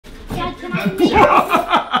Can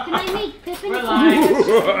I make Pippin? We're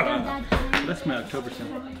live. That's my October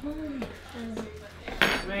symbol.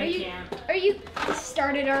 Are you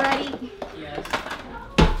started already? Yes.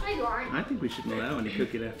 No, you aren't. I think we shouldn't allow any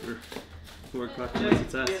cooking after 4 o'clock unless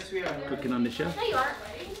it's us Yes, we are. cooking on the show. No, you aren't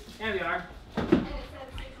ready. Yeah, we are.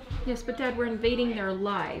 Yes, but Dad, we're invading their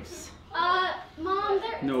lives. Mom,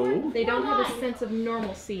 they're... No. They don't have a sense of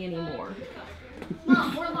normalcy anymore.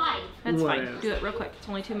 Mom, we're live. That's What fine. else? Do it real quick. It's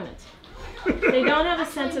only 2 minutes. They don't have a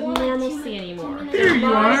sense of normalcy anymore. There Their you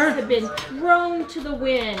lives are. have been thrown to the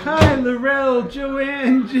wind. Hi, Laurel,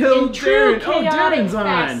 Joanne, Jill, In true Darren. Oh, chaotic Darren's on.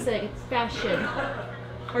 fashion.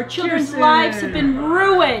 Our children's Kirsten. lives have been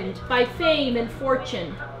ruined by fame and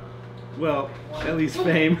fortune. Well, Elly's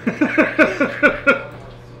fame.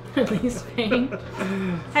 At least fame.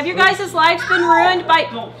 Have your guys' lives been ruined by...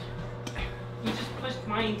 No. You just pushed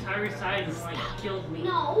my entire side and like killed me.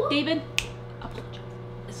 No. David?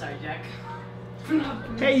 Sorry, Jack.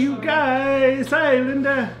 Hey, you guys. Hi,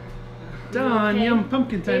 Linda. Dawn, okay? yum,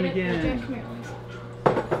 pumpkin time David, again. Jack, come here.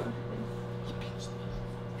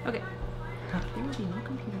 Okay. There will be no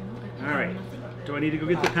computer, no iPad, All right. nothing. Do I need to go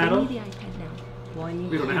get the I paddle? need the iPad now. Well, I need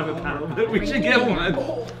We don't to have a go. paddle, but we should get one.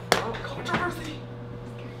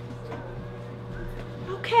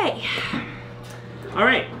 Okay. All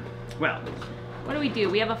right. Well, What do?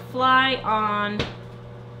 We have a fly on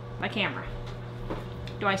my camera.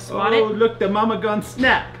 Do I spot oh, it? look, the mama gone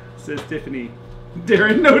snap, says Tiffany.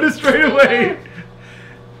 Darren noticed right away.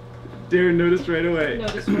 Darren noticed right away.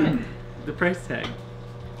 Notice what? The price tag.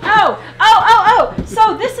 Oh!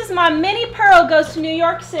 So this is my mini Pearl goes to New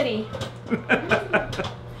York City.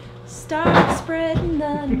 Start spreading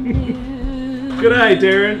the news. Good eye,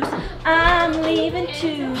 Darren. I'm leaving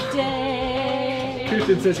today.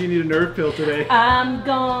 Kirsten says you need a nerve pill today. I'm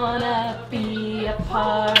gonna be a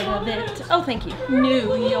part of it. Oh, thank you.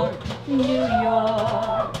 New York, New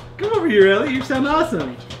York. Come over here, Elly. You sound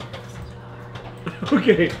awesome.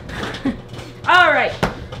 Okay. All right.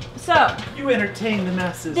 So You entertain the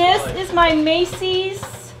masses. this is my Macy's.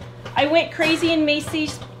 I went crazy in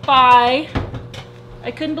Macy's buy.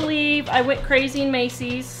 I couldn't believe I went crazy in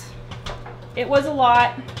Macy's. It was a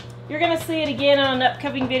lot. You're gonna see it again on an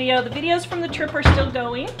upcoming video. The videos from the trip are still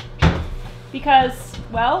going because,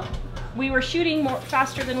 well, we were shooting more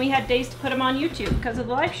faster than we had days to put them on YouTube because of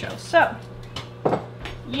the live show. So,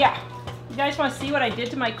 yeah. You guys want to see what I did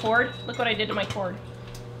to my cord? Look what I did to my cord.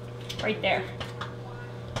 Right there.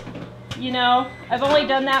 You know, I've only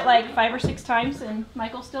done that like 5 or 6 times and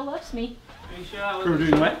Michael still loves me. Are you sure I For was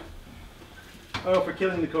doing what? Oh, for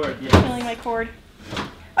killing the cord. Yes. Killing my cord.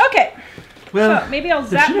 Okay. Well, So maybe I'll there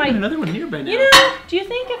zap should have my... been another one here by now. You know, do you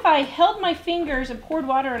think if I held my fingers and poured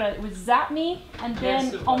water in it, it would zap me and then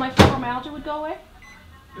Yes, it all would. my fibromyalgia would go away?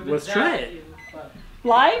 Let's try it.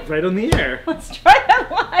 Live? Right on the air. Let's try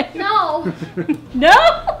that live. No.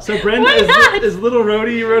 No? So Brenda Why not? is Little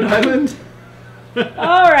Rhodey, Rhode Island.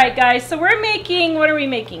 All right, guys. So we're making, what are we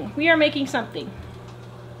making? We are making something.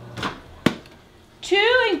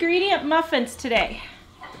 2 ingredient muffins today.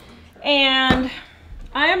 And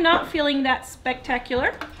I am not feeling that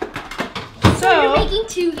spectacular. So you're making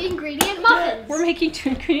 2 ingredient muffins. We're making 2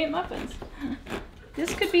 ingredient muffins.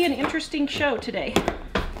 This could be an interesting show today.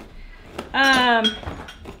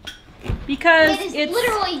 Because It is it's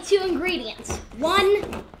literally 2 ingredients.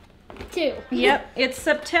 1, 2. Yep, it's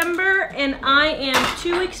September and I am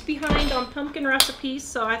 2 weeks behind on pumpkin recipes,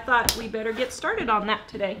 so I thought we better get started on that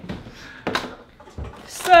today.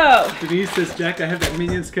 So, Denise says, Jack, I have that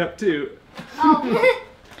Minions cup too. Oh.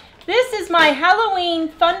 this is my Halloween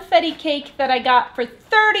funfetti cake that I got for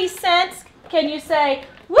 30 cents. Can you say,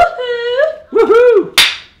 woohoo? Woohoo!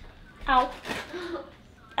 Ow.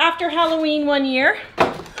 After Halloween one year.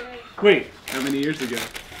 Wait, how many years ago?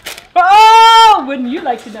 Oh, wouldn't you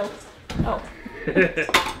like to know? Oh.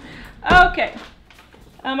 Okay.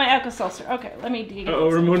 My Alka-Seltzer. Okay, let me dig it. Oh,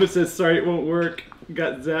 Ramona says, sorry it won't work.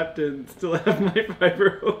 Got zapped and still have my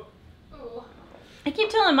fibro. I keep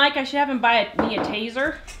telling Mike I should have him buy me a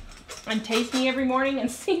taser and tase me every morning and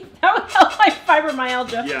see if that would help my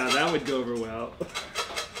fibromyalgia. Yeah, that would go over well.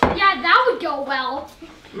 Yeah, that would go well.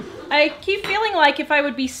 I keep feeling like if I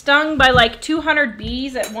would be stung by like 200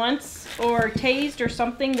 bees at once or tased or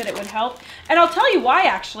something that it would help. And I'll tell you why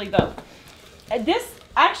actually though. This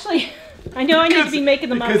actually, I know I need to be making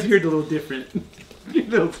the Because muffins. you're a little different. You're a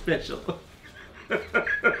little special.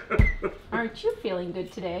 Aren't you feeling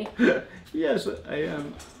good today? Yes, I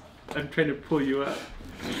am. I'm trying to pull you up.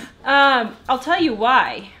 I'll tell you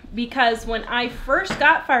why. Because when I first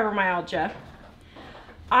got fibromyalgia,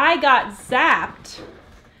 I got zapped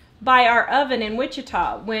by our oven in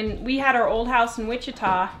Wichita. When we had our old house in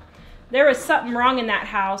Wichita, there was something wrong in that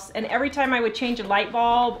house, and every time I would change a light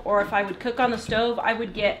bulb or if I would cook on the stove, I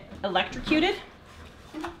would get electrocuted.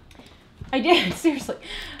 I did, seriously.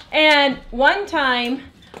 And one time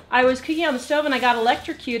I was cooking on the stove and I got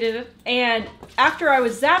electrocuted, and after I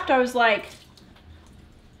was zapped, I was like,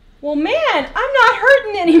 well, man, I'm not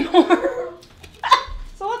hurting anymore.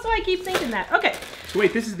 So that's why I keep thinking that. Okay. So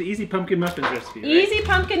wait, this is the easy pumpkin muffins recipe, right? Easy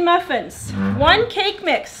pumpkin muffins. 1 cake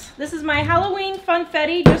mix. This is my Halloween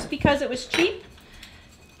funfetti just because it was cheap.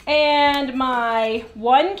 And my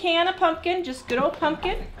 1 can of pumpkin, just good old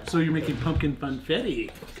pumpkin. So you're making pumpkin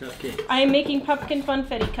funfetti cupcakes. I am making pumpkin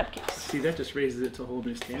funfetti cupcakes. See, that just raises it to a whole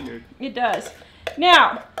new standard. It does.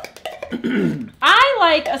 Now, I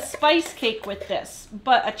like a spice cake with this,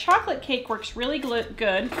 but a chocolate cake works really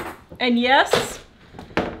good. And yes,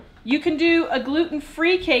 you can do a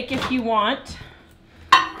gluten-free cake if you want.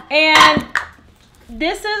 And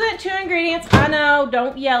this isn't 2 ingredients. I know,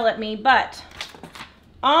 don't yell at me, but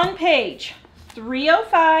on page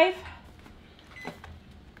 305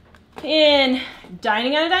 in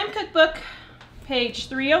Dining on a Dime Cookbook, page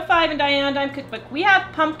 305 in Dining on a Dime Cookbook, we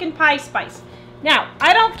have pumpkin pie spice. Now,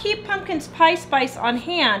 I don't keep pumpkin pie spice on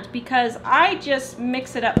hand because I just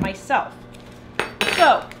mix it up myself.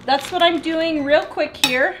 So, that's what I'm doing real quick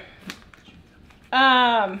here.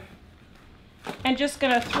 And just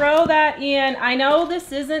gonna throw that in. I know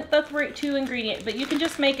this isn't the 2 ingredient, but you can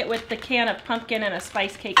just make it with the can of pumpkin and a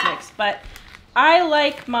spice cake mix. But I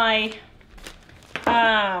like my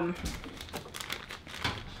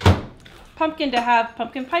pumpkin to have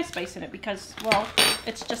pumpkin pie spice in it because, well,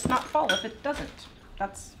 it's just not fall if it doesn't.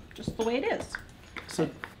 That's just the way it is. So,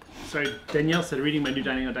 sorry, Danielle said, reading my new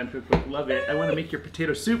Dining on a Dime Cookbook, love it. I want to make your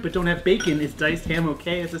potato soup, but don't have bacon. Is diced ham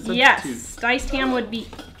okay as a substitute? Yes, diced ham would be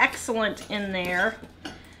excellent in there.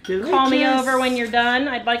 Delicious. Call me over when you're done.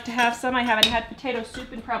 I'd like to have some. I haven't had potato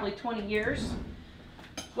soup in probably 20 years.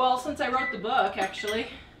 Well, since I wrote the book, actually.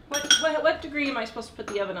 What degree am I supposed to put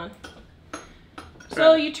the oven on?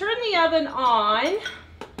 So you turn the oven on.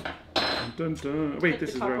 Dun, dun. Wait,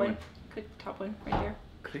 this is the wrong one. Click the top one right there.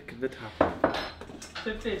 Click the top.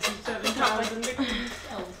 The 57,000 degrees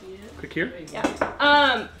Celsius. Click here?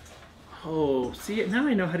 Yeah. Oh, see, now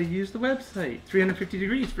I know how to use the website. 350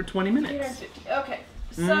 degrees for 20 minutes. 350. Okay.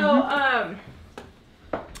 So,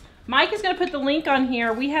 Mike is going to put the link on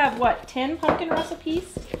here. We have, what, 10 pumpkin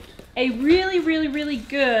recipes? A really, really, really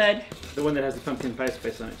good... The one that has the pumpkin pie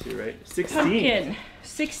spice on it too, right? 16.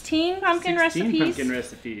 16 pumpkin 16 recipes. pumpkin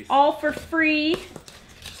recipes. All for free.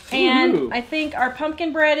 And Ooh. I think our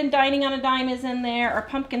pumpkin bread and Dining on a Dime is in there. Our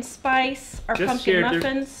pumpkin spice. Our pumpkin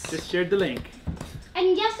muffins. Just shared the link.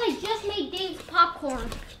 And yes, I just made Dave's popcorn.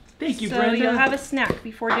 Thank you, so Brenda. So you'll have a snack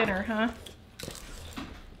before dinner, huh?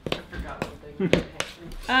 I forgot what they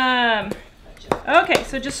Okay,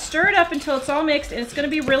 so just stir it up until it's all mixed, and it's going to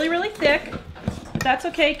be really, really thick. But that's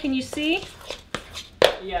okay. Can you see?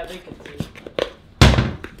 Yeah, they can see.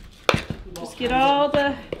 Just get all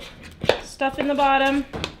the stuff in the bottom.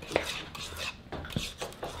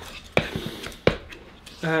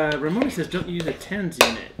 Ramona says don't use a TENS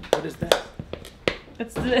unit. What is that?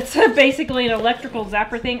 It's basically an electrical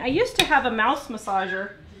zapper thing. I used to have a mouse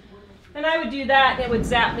massager, and I would do that, and it would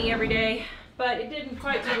zap me every day. But it didn't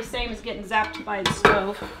quite do the same as getting zapped by the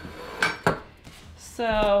stove.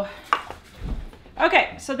 So,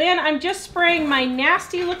 okay, so then I'm just spraying my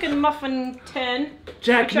nasty looking muffin tin,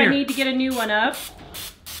 Jack, which I need to get a new one of.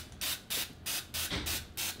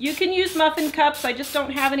 You can use muffin cups, I just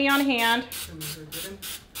don't have any on hand.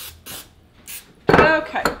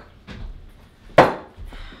 Okay.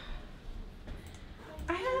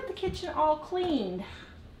 I had the kitchen all cleaned.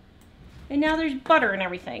 And now there's butter and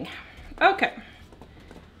everything. Okay.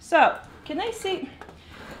 So, can they see?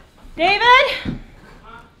 David?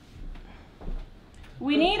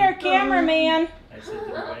 We need our cameraman. I said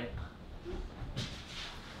it right.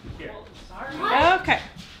 Here. Okay.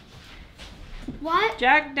 What?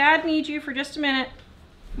 Jack, Dad needs you for just a minute.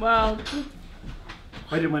 Well,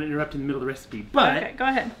 I didn't want to interrupt in the middle of the recipe, but... okay, go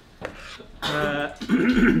ahead.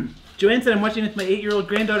 Joanne said I'm watching with my 8-year-old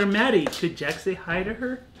granddaughter, Maddie. Could Jack say hi to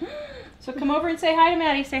her? So come over and say hi to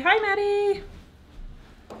Maddie. Say hi, Maddie.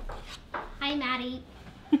 Hi, Maddie.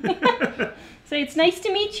 Say it's nice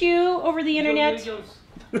to meet you over the internet. Not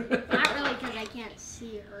really, because I can't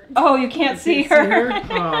see her. Oh, you can't see her.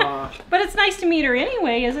 Aw. But it's nice to meet her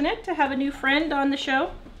anyway, isn't it? To have a new friend on the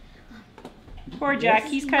show. Poor Jack,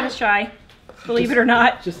 he's kind of shy. Believe it or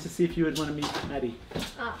not. Just to see if you would want to meet Maddie.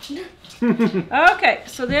 Okay,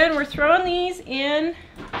 so then we're throwing these in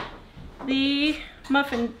the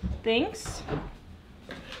muffin things.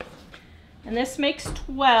 And this makes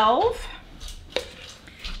 12.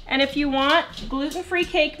 And if you want, gluten-free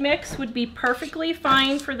cake mix would be perfectly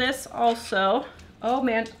fine for this also. Oh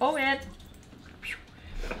man, oh man.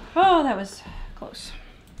 Oh, that was close.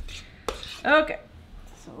 Okay,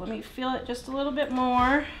 so let me feel it just a little bit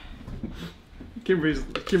more.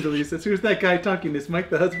 Kimberly says, who's that guy talking? Is Mike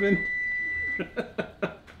the husband?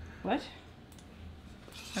 What?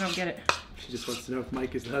 I don't get it. She just wants to know if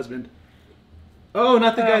Mike is the husband. Oh,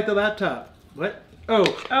 not the guy at the laptop. What?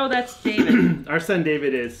 Oh. Oh, that's David. Our son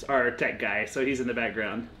David is our tech guy, so he's in the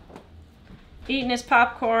background. Eating his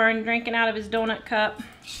popcorn, drinking out of his donut cup.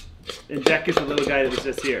 And Jack is the little guy that was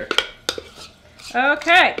just here.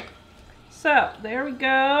 Okay. So, there we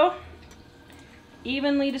go.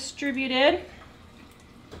 Evenly distributed.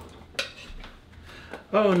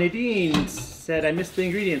 Oh, Nadine said, I missed the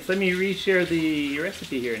ingredients. Let me reshare the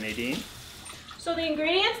recipe here, Nadine. So the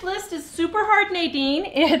ingredients list is super hard, Nadine.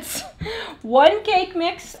 It's 1 cake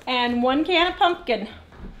mix and 1 can of pumpkin.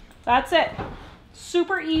 That's it.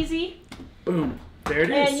 Super easy. Boom. There it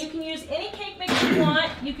is. And you can use any cake mix you want.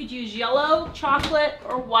 You could use yellow, chocolate,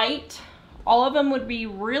 or white. All of them would be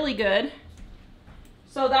really good.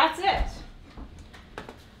 So that's it.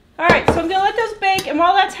 All right, so I'm gonna let those bake, and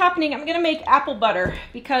while that's happening, I'm gonna make apple butter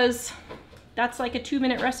because that's like a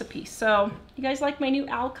 2-minute recipe. So you guys like my new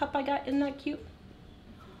owl cup I got? Isn't that cute?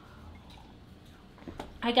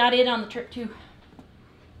 I got it on the trip too.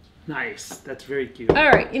 Nice. That's very cute.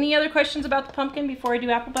 All right, any other questions about the pumpkin before I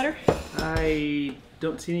do apple butter? I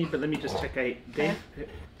don't see any, but let me just check. Dave,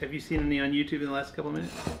 have you seen any on YouTube in the last couple of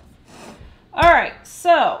minutes? All right,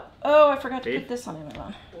 so, oh, I forgot to put this on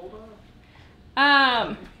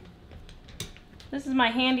Amazon. This is my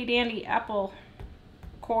handy dandy apple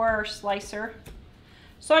core slicer.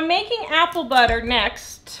 So I'm making apple butter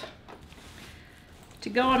next to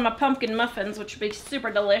go on my pumpkin muffins, which would be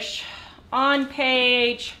super delish. On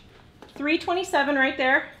page 327 right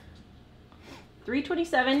there.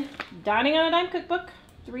 327, Dining on a Dime Cookbook.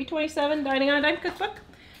 327, Dining on a Dime Cookbook.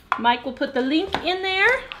 Mike will put the link in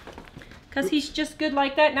there because he's just good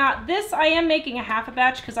like that. Now, this I am making a half a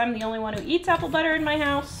batch because I'm the only one who eats apple butter in my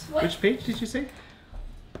house. What? Which page did you say?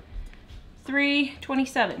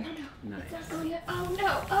 327. Nice. Oh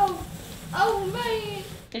no, oh man.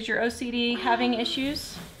 Is your OCD having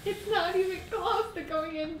issues? It's not even close to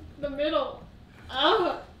going in the middle.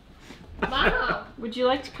 Oh, Mom. Would you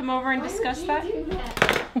like to come over and discuss that? Why would you do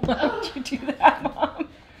that? Why would you do that, Mom?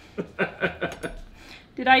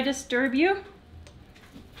 Did I disturb you?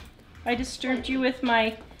 I disturbed you with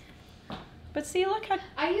my... But see, look how...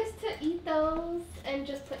 I used to eat those and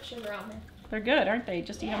just put sugar on them. They're good, aren't they?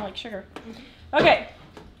 Just eat them like sugar. Okay,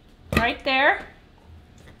 right there.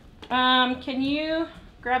 Can you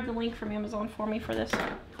grab the link from Amazon for me for this?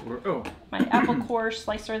 Oh. My apple core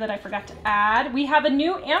slicer that I forgot to add. We have a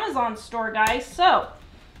new Amazon store, guys. So,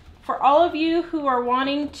 for all of you who are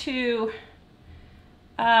wanting to...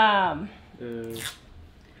 Taking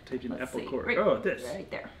apple see, core. right, Oh, this.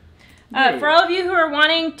 Right there. For all of you who are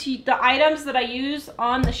wanting to the items that I use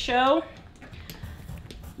on the show,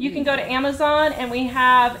 you can go to Amazon, and we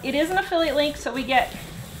have, it is an affiliate link, so we get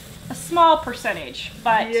a small percentage,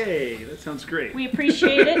 but yay, that sounds great. we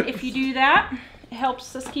appreciate it if you do that. It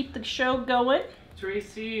helps us keep the show going.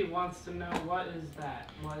 Tracy wants to know, what is that?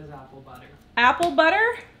 What is apple butter? Apple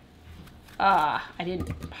butter? I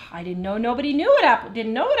didn't know, nobody knew what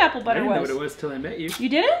didn't know what apple butter was. I didn't know what it was till I met you. You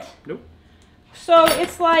didn't? Nope. So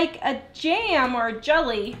it's like a jam or a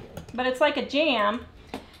jelly, but it's like a jam,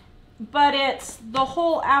 but it's the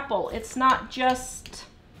whole apple. It's not just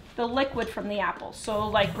the liquid from the apple. So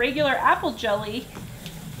like regular apple jelly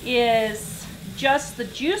is just the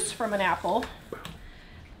juice from an apple.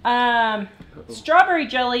 Strawberry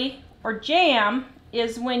jelly or jam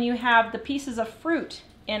is when you have the pieces of fruit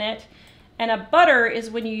in it, and a butter is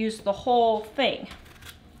when you use the whole thing.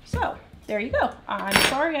 So there you go. I'm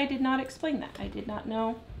sorry I did not explain that. I did not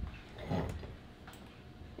know.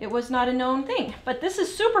 It was not a known thing. But this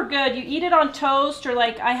is super good. You eat it on toast, or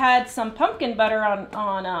like I had some pumpkin butter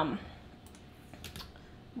on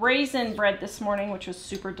raisin bread this morning, which was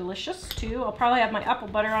super delicious too. I'll probably have my apple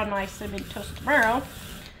butter on my cinnamon toast tomorrow.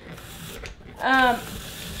 All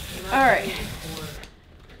right.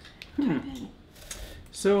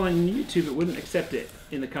 So on YouTube, it wouldn't accept it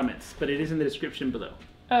in the comments, but it is in the description below.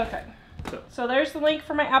 Okay. So there's the link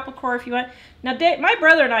for my apple core if you want. Now, my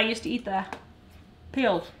brother and I used to eat the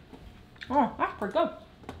peels. Oh, that's pretty good.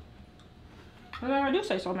 I do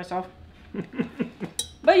say so myself.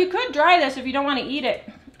 But you could dry this if you don't want to eat it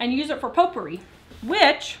and use it for potpourri,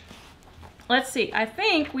 which, let's see, I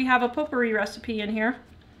think we have a potpourri recipe in here.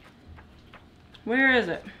 Where is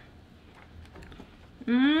it?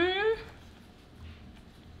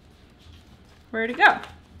 Where'd it go?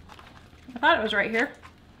 I thought it was right here.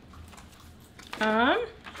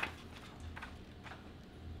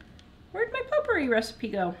 Where'd my potpourri recipe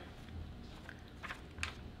go?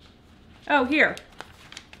 Oh, here.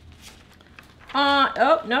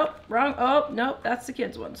 Oh, nope, wrong. Oh, nope, that's the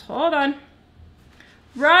kids' ones. Hold on.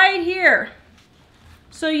 Right here.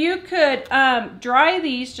 So you could dry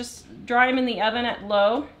these, just dry them in the oven at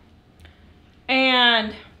low.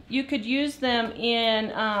 And you could use them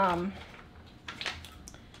in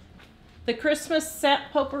the Christmas scent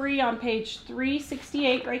potpourri on page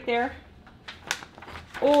 368 right there.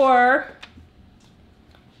 Or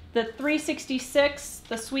the 366,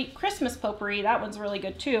 the sweet Christmas potpourri, that one's really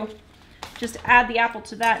good too. Just add the apple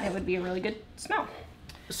to that and it would be a really good smell.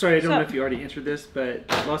 Sorry, I don't know if you already answered this, but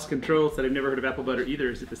Lost Control said I've never heard of apple butter either.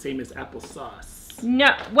 Is it the same as applesauce?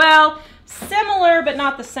 No, well, similar but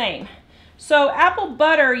not the same. So apple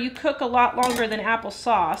butter, you cook a lot longer than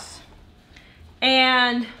applesauce.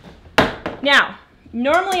 And now,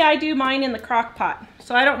 normally I do mine in the crock pot.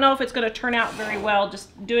 So I don't know if it's going to turn out very well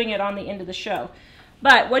just doing it on the end of the show.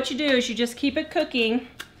 But what you do is you just keep it cooking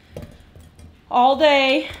all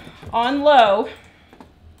day on low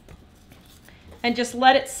and just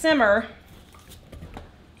let it simmer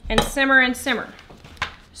and simmer and simmer.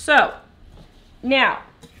 So now,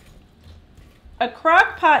 a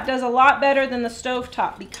crock pot does a lot better than the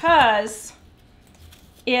stovetop because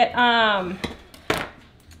it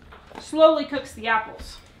slowly cooks the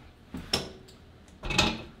apples.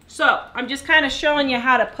 So I'm just kind of showing you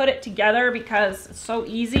how to put it together because it's so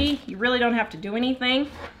easy. You really don't have to do anything.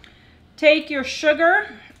 Take your sugar,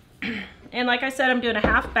 and like I said, I'm doing a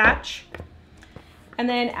half batch. And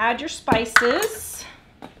then add your spices.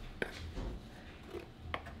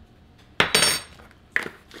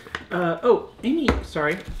 Oh, Amy,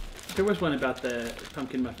 sorry. There was one about the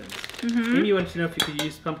pumpkin muffins. Amy wanted to know if you could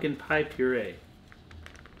use pumpkin pie puree.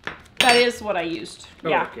 That is what I used. Oh,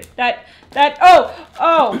 yeah. okay.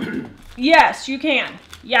 Oh, yes, you can.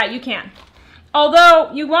 Yeah, you can.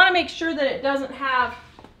 Although, you want to make sure that it doesn't have...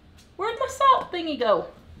 Where'd my salt thingy go?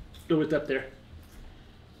 Oh, it's up there.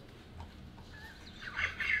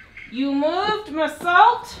 You moved my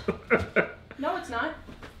salt? No, it's not.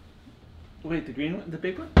 Wait, the green one? The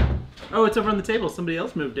big one? Oh, it's over on the table. Somebody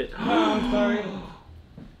else moved it. Oh, I'm sorry.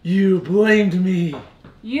 You blamed me.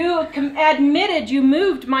 You admitted you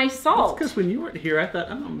moved my That's salt. because when you weren't here, I thought,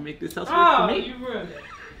 I'm going to make this house work for me. You ruined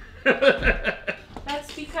it.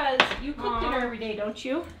 That's because you cook dinner every day, don't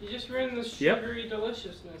you? You just ruined the sugary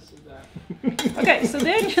deliciousness of that. Okay, so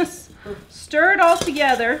then just stir it all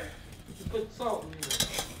together. You put salt in it.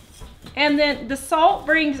 And then the salt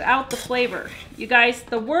brings out the flavor. You guys,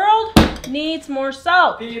 the world needs more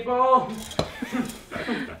salt. People!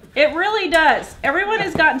 It really does. Everyone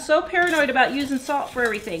has gotten so paranoid about using salt for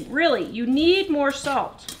everything. Really, you need more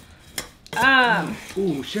salt.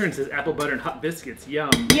 Ooh, Sharon says apple butter and hot biscuits. Yum.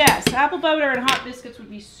 Yes, apple butter and hot biscuits would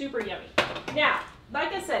be super yummy. Now,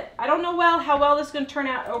 like I said, I don't know how well this is going to turn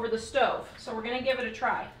out over the stove, so we're going to give it a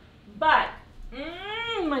try. But,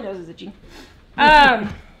 my nose is itching.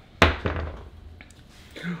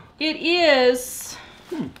 It is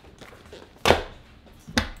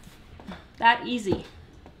that easy.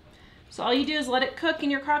 So all you do is let it cook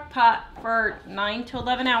in your crock pot for 9 to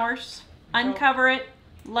 11 hours, uncover it,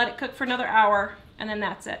 let it cook for another hour, and then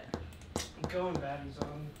that's it. Going Batty's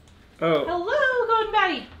on. Oh, Hello, Golden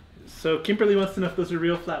Batty. so Kimberly wants to know if those are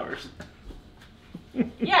real flowers.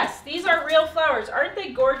 Yes, these are real flowers. Aren't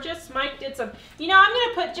they gorgeous? Mike did some. You know, I'm going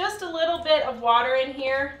to put just a little bit of water in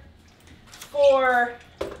here for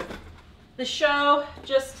the show,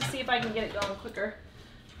 just to see if I can get it going quicker.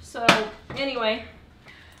 So, anyway.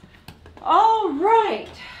 All right.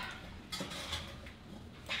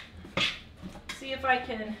 See if I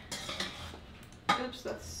can. Oops,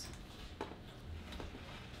 that's.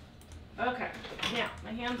 Okay. Now,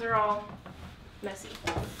 my hands are all messy.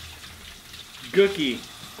 Gookie.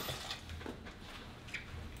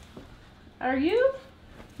 Are you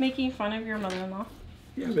making fun of your mother-in-law?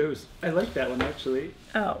 Yeah, those. I like that one actually.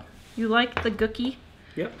 Oh, you like the gookie?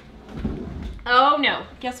 Yep. Oh no,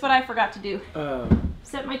 guess what I forgot to do?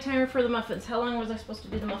 Set Set my timer for the muffins. How long was I supposed to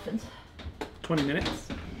do the muffins? 20 minutes.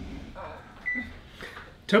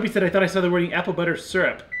 Toby said, I thought I saw the wording apple butter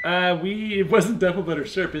syrup. It wasn't apple butter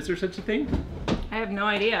syrup. Is there such a thing? I have no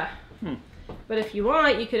idea. But if you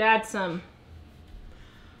want, you could add some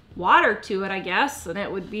water to it, I guess, and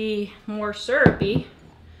it would be more syrupy.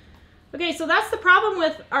 Okay, so that's the problem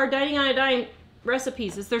with our Dining on a Dime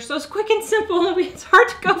recipes, is they're so quick and simple that it's hard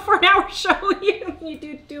to go for an hour show when you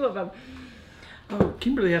do 2 of them. Oh,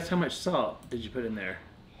 Kimberly asked how much salt did you put in there?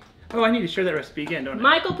 Oh, I need to share that recipe again, don't I?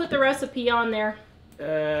 Michael put the recipe on there.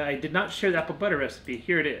 I did not share the apple butter recipe.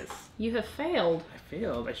 Here it is. You have failed. I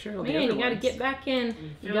failed. I shared all the Man, other you got to ones. get back in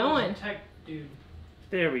You feel going. like a tech dude.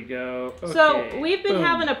 There we go. Okay. So we've been Boom.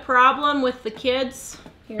 having a problem with the kids.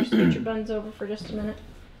 Here, scoot your buns over for just a minute.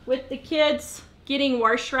 With the kids getting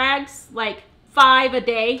wash rags, like 5 a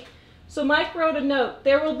day. So Mike wrote a note.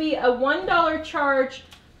 There will be a $1 charge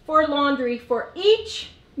for laundry for each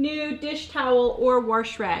new dish towel or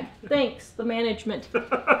wash rag. Thanks, the management.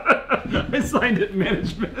 I signed it,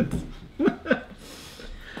 management.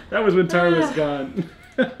 That was when Tara was gone.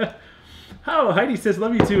 Oh, Heidi says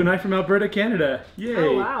love you too, and I'm from Alberta, Canada. Yay.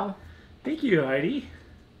 Oh, wow. Thank you, Heidi.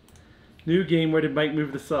 New game, where did Mike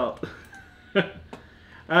move the salt?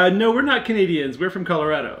 No, we're not Canadians. We're from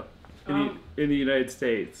Colorado. In the United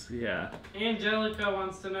States, yeah. Angelica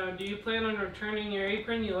wants to know, do you plan on returning your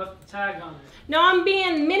apron? You left the tag on it. No, I'm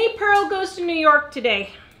being Minnie Pearl goes to New York today.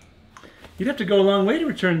 You'd have to go a long way to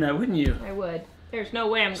return that, wouldn't you? I would. There's no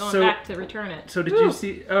way I'm going So- back to return it. So did you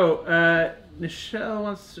see? Oh, Nichelle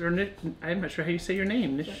wants, or I'm not sure how you say your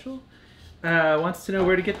name. Nichelle wants to know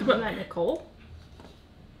where to get the book. Isn't that Nicole?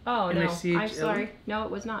 Oh, no. NICH I'm sorry. No,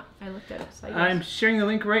 it was not. I looked at it. So I guess. I'm sharing the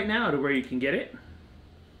link right now to where you can get it.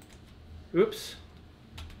 Oops.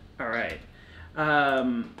 All right.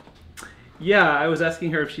 Yeah, I was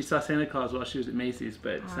asking her if she saw Santa Claus while she was at Macy's,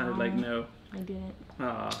 but it sounded like no. I didn't.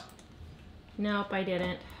 Aw. Nope, I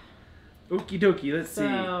didn't. Okie dokie, let's see.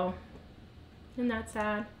 So, isn't that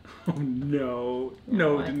sad? Oh no.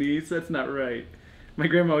 No, What? Denise, that's not right. My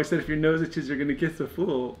grandma always said if your nose itches, you're going to kiss a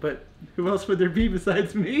fool. But who else would there be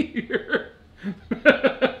besides me?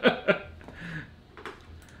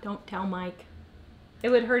 Don't tell Mike. It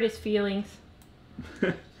would hurt his feelings.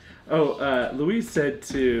 Oh, Louise said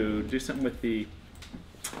to do something with the...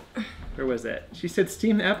 Where was that? She said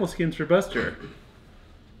steam the apple skins for Buster.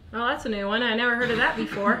 Oh, that's a new one. I never heard of that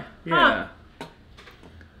before. Yeah.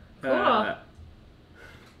 Cool.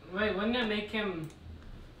 Wait, wouldn't it make him...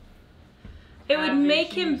 It would have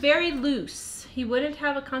make him issues? very loose. He wouldn't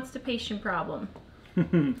have a constipation problem.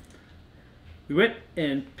 We went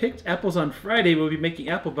and picked apples on Friday. We'll be making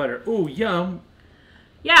apple butter. Oh, yum.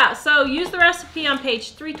 Yeah, so use the recipe on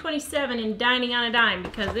page 327 in Dining on a Dime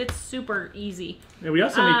because it's super easy. And we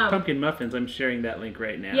also made pumpkin muffins. I'm sharing that link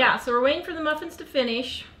right now. Yeah, so we're waiting for the muffins to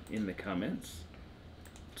finish. In the comments.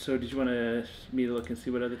 So did you want me to look and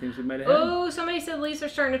see what other things we might have had? Oh, somebody said leaves are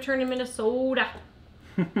starting to turn in Minnesota.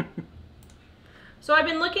 So I've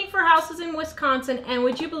been looking for houses in Wisconsin, and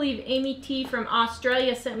would you believe Amy T from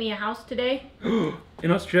Australia sent me a house today?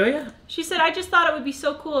 In Australia? She said, I just thought it would be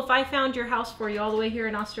so cool if I found your house for you all the way here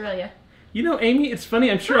in Australia. You know, Amy, it's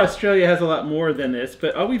funny. I'm sure Australia has a lot more than this,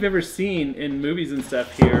 but all we've ever seen in movies and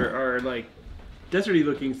stuff here are like deserty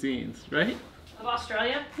looking scenes, right? Of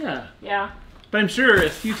Australia? Yeah. Yeah. But I'm sure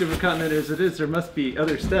as huge of a continent as it is, there must be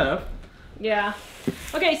other stuff. Yeah.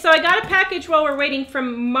 Okay, so I got a package while we're waiting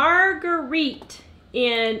from Marguerite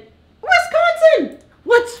in Wisconsin!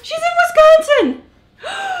 What? She's in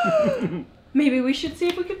Wisconsin! Maybe we should see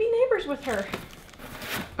if we could be neighbors with her.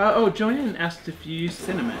 Oh, Joanne asked if you use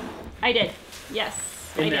cinnamon. I did.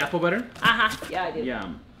 Yes. In I the did. apple butter? Uh-huh. Yeah, I did.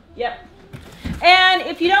 Yum. Yep. And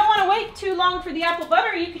if you don't want to wait too long for the apple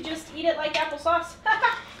butter, you could just eat it like applesauce.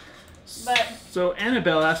 But So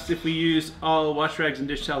Annabelle asked if we use all wash rags and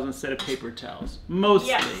dish towels instead of paper towels. Mostly.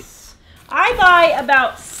 yes. I buy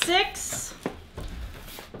about six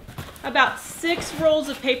rolls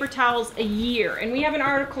of paper towels a year. And we have an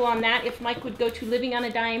article on that. If Mike would go to Living on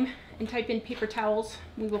a Dime and type in paper towels,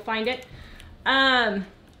 we will find it.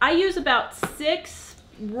 I use about 6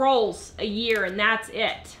 rolls a year, and that's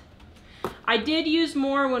it. I did use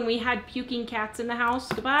more when we had puking cats in the house.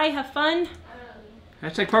 Goodbye, have fun.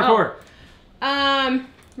 Hashtag parkour.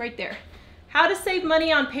 Right there. How to save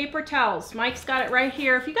money on paper towels. Mike's got it right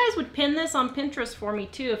here. If you guys would pin this on Pinterest for me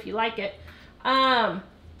too, if you like it. And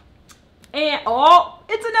oh,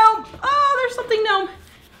 it's a gnome. Oh, there's something gnome.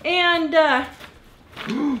 And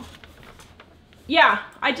yeah,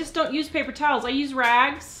 I just don't use paper towels. I use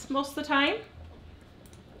rags most of the time.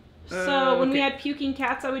 So when we okay. had puking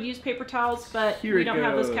cats, I would use paper towels, but Here we it don't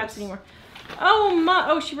have those goes. cats anymore.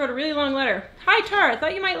 Oh, she wrote a really long letter. Hi, Tara. I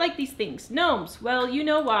thought you might like these things. Gnomes. Well, you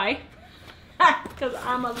know why. Because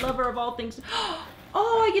I'm a lover of all things.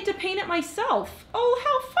 Oh, I get to paint it myself. Oh,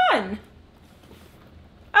 how fun.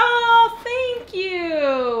 Oh, thank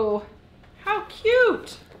you. How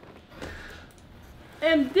cute.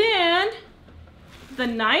 And then the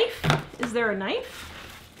knife. Is there a knife?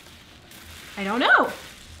 I don't know.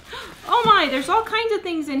 Oh my, there's all kinds of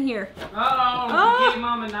things in here. Uh-oh, Oh. you gave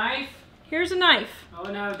Mom a knife? Here's a knife. Oh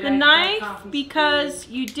no, Dad, The knife because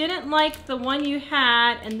you didn't like the one you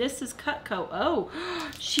had, and this is Cutco. Oh,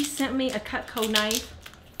 she sent me a Cutco knife.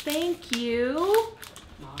 Thank you.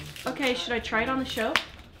 Okay, should I try it on the show?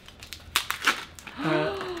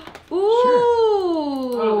 Ooh. Sure.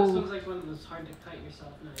 Oh, this looks like one of those hard to cut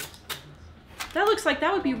yourself knives things. That looks like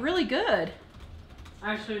that would be really good.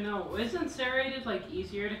 Actually, no. Isn't serrated like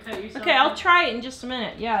easier to cut yourself? Okay, I'll try it in just a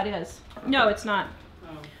minute. Yeah, it is. No, it's not.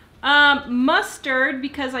 Oh. Mustard,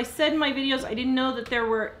 because I said in my videos I didn't know that there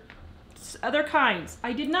were other kinds.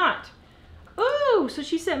 I did not. Ooh, so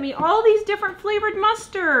she sent me all these different flavored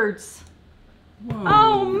mustards. Whoa.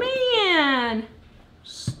 Oh, man.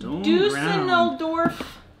 Stone ground.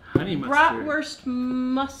 Dusseldorf Honey mustard. Bratwurst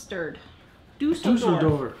mustard.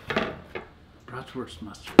 Dusseldorf. Bratwurst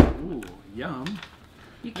mustard. Ooh, yum.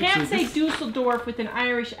 You can't Actually, say Dusseldorf with an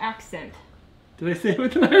Irish accent. Did I say it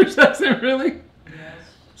with an Irish accent, really? Yes.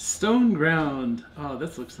 Stone ground. Oh,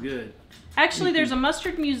 this looks good. Actually, there's a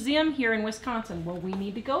mustard museum here in Wisconsin. Well, we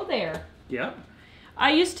need to go there. Yep.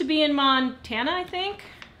 I used to be in Montana, I think,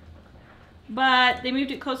 but they moved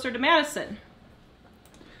it closer to Madison.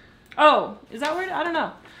 Oh, is that where? I don't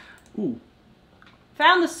know. Ooh.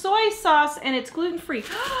 Found the soy sauce and it's gluten-free.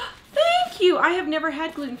 Thank you. I have never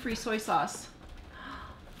had gluten-free soy sauce.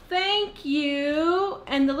 Thank you.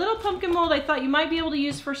 And the little pumpkin mold I thought you might be able to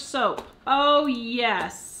use for soap. Oh,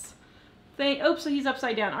 yes. Oops, he's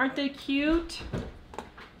upside down. Aren't they cute?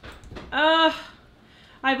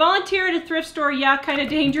 I volunteer at a thrift store. Yeah, kind of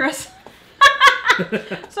dangerous.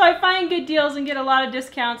 So I find good deals and get a lot of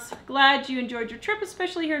discounts. Glad you enjoyed your trip,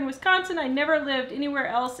 especially here in Wisconsin. I never lived anywhere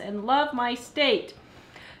else and love my state.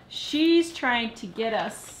 She's trying to get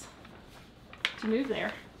us to move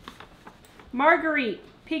there. Marguerite,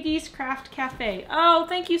 Piggy's Craft Cafe. Oh,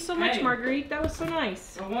 thank you so much, Hey. Marguerite. That was so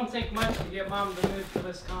nice. It won't take much to get Mom to move to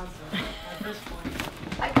Wisconsin at this point.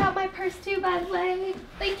 I got my purse too, by the way.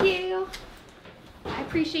 Thank you. I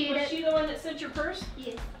appreciate Was it. she the one that sent your purse?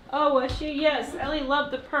 Yes. Oh, was she? Yes. Elly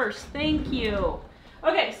loved the purse. Thank you.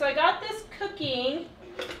 Okay, so I got this cooking,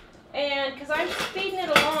 and because I'm speeding it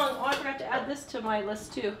along, oh, I forgot to add this to my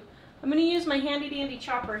list too. I'm going to use my handy dandy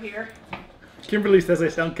chopper here. Kimberly says I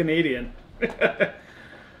sound Canadian.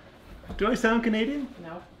 Do I sound Canadian?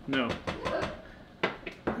 No. No.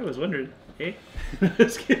 I was wondering. Eh?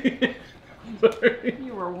 Just kidding. Sorry.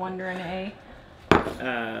 You were wondering, eh?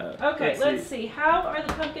 Okay, let's see. How are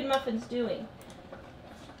the pumpkin muffins doing?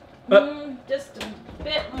 Just a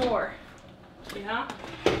bit more. Yeah?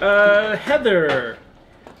 Heather,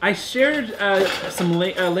 I shared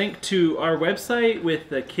a link to our website with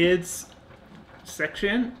the kids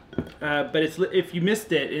section, but it's if you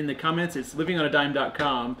missed it in the comments, it's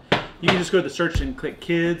livingonadime.com. You can just go to the search and click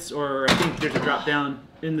kids, or I think there's a drop down.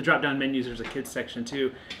 In the drop down menus, there's a kids section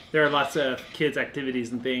too. There are lots of kids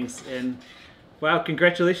activities and things. And wow,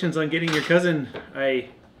 congratulations on getting your cousin.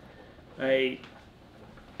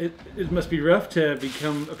 It must be rough to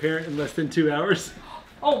become a parent in less than 2 hours.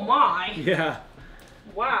 Oh my! Yeah.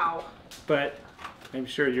 Wow. But I'm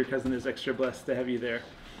sure your cousin is extra blessed to have you there.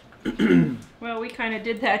 Well, we kind of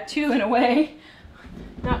did that too in a way.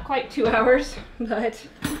 Not quite 2 hours, but...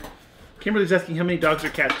 Kimberly's asking how many dogs or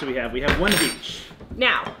cats do we have? We have one of each.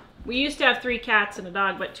 Now, we used to have 3 cats and a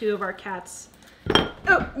dog, but 2 of our cats...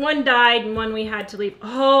 Oh, one died and one we had to leave.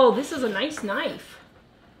 Oh, this is a nice knife.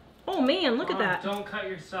 Oh man, look at that. Don't cut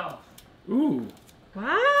yourself. Ooh.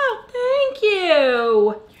 Wow, thank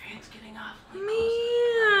you. Your hand's getting off.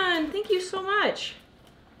 Man, thank you so much.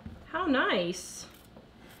 How nice.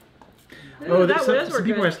 Oh, that some was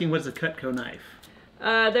people good. are asking what's a Cutco knife?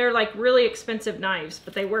 They're like really expensive knives,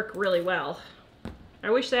 but they work really well. I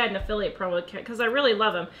wish they had an affiliate promo because I really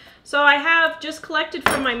love them. So I have just collected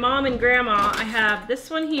from my mom and grandma. I have this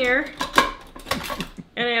one here,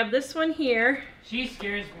 and I have this one here, She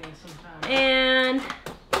scares me sometimes. and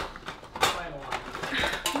Quite a lot.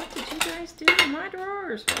 what did you guys do in my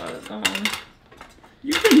drawers while I was gone?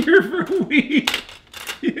 You've been here for a week.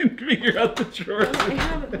 You didn't figure out the drawers. I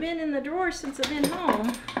haven't been in the drawers since I've been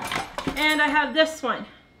home. And I have this one,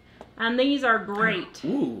 and these are great.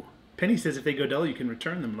 Ooh. Penny says if they go dull, you can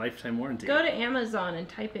return them. Lifetime warranty. Go to Amazon and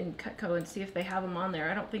type in Cutco and see if they have them on there.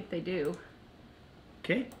 I don't think they do.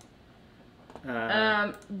 Okay.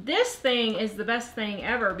 This thing is the best thing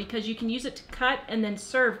ever because you can use it to cut and then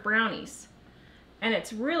serve brownies. And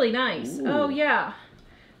it's really nice. Ooh. Oh, yeah.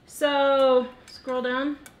 So, scroll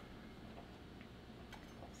down.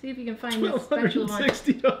 See if you can find this special one.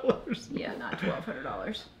 $1,260. Yeah, not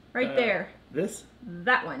 $1,200. Right there. This?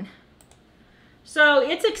 That one. So,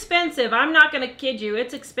 it's expensive. I'm not going to kid you.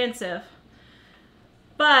 It's expensive.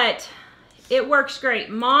 But It works great.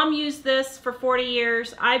 Mom used this for 40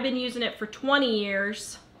 years. I've been using it for 20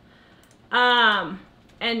 years. And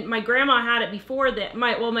my grandma had it before that.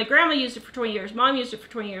 My grandma used it for 20 years. Mom used it for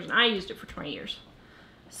 20 years, and I used it for 20 years.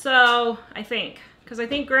 So, I think. Because I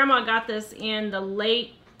think grandma got this in the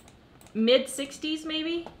mid-60s,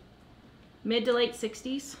 maybe? Mid to late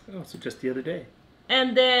 60s. Oh, so just the other day.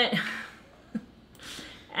 And then...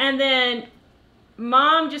 and then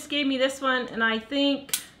Mom just gave me this one, and I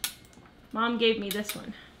think Mom gave me this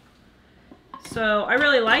one. So, I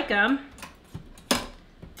really like them.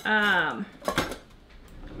 And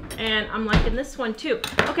I'm liking this one too.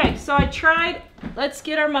 Okay, so I tried, let's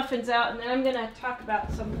get our muffins out, and then I'm gonna talk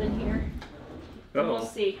about something here. And we'll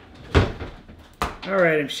see. All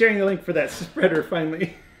right, I'm sharing the link for that spreader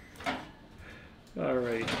finally. All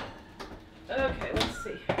right. Okay, let's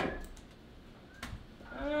see.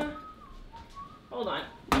 Hold on.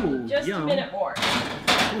 Ooh, just yum. a minute more.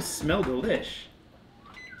 Those smell delish.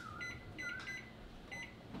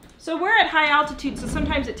 So we're at high altitude, so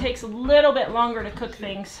sometimes it takes a little bit longer to cook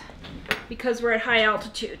things because we're at high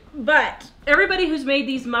altitude. But everybody who's made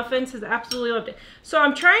these muffins has absolutely loved it. So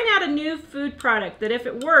I'm trying out a new food product that if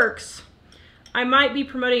it works, I might be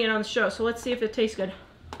promoting it on the show. So let's see if it tastes good.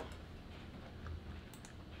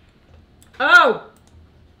 Oh!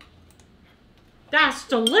 That's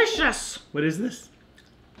delicious! What is this?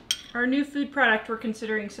 Our new food product we're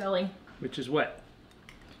considering selling. Which is what?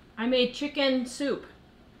 I made chicken soup.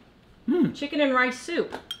 Chicken and rice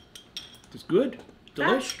soup. It's good. Delish.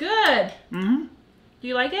 That's good. Mm-hmm. Do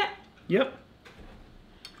you like it? Yep.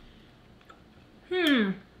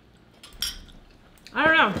 I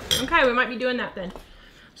don't know. Okay, we might be doing that then.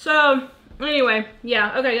 So, anyway,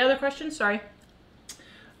 yeah. Okay, other questions? Sorry.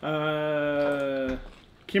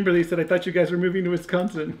 Kimberly said, I thought you guys were moving to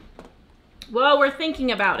Wisconsin. Well, we're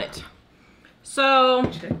thinking about it. So,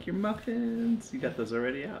 Check your muffins. You got those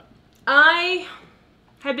already out. I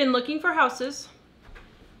have been looking for houses.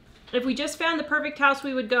 If we just found the perfect house,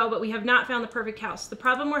 we would go, but we have not found the perfect house. The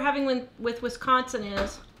problem we're having with Wisconsin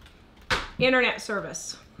is internet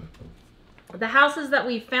service. The houses that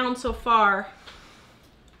we've found so far,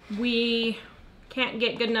 we can't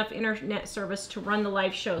get good enough internet service to run the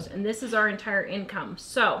live shows, and this is our entire income.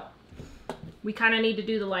 So, we kind of need to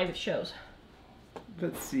do the live shows.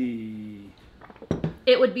 Let's see.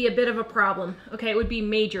 It would be a bit of a problem. Okay, it would be a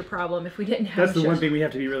major problem if we didn't have That's the shows. one thing we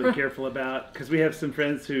have to be really careful about, because we have some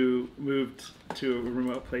friends who moved to a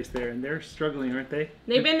remote place there, and they're struggling, aren't they?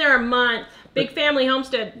 They've been there a month. Big Family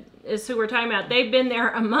Homestead is who we're talking about. They've been there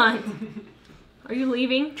a month. Are you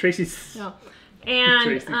leaving? Tracy's... No. And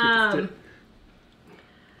Tracy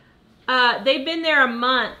they've been there a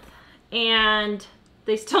month, and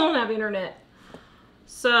they still don't have internet.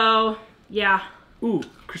 So, yeah. Ooh,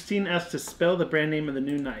 Christine asked to spell the brand name of the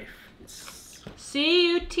new knife. It's...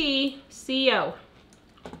 C-U-T-C-O.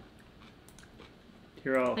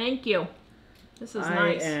 Here, all. Thank you. This is I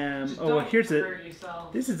nice. am... Oh, well, here's the...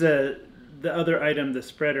 This is the other item, the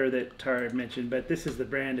spreader that Tara mentioned, but this is the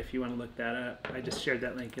brand if you want to look that up. I just shared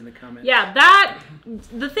that link in the comments. Yeah,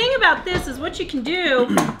 the thing about this is what you can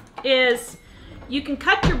do is you can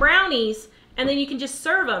cut your brownies and then you can just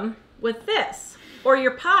serve them with this or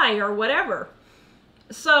your pie or whatever.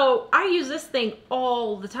 So I use this thing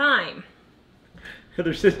all the time.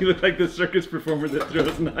 Heather says you look like the circus performer that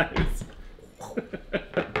throws knives.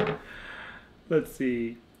 Let's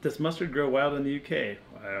see. Does mustard grow wild in the UK?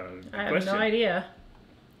 I have no idea.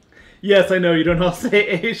 Yes, I know. You don't all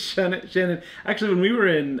say Shannon. Actually, when we were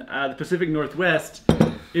in the Pacific Northwest,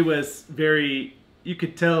 it was very... You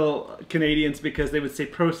could tell Canadians because they would say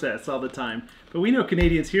process all the time. But we know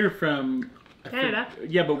Canadians here from... Canada.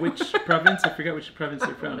 Yeah, but which province? I forgot which province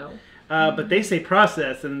they're from. No. But they say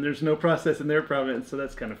process, and there's no process in their province, so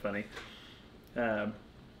that's kind of funny.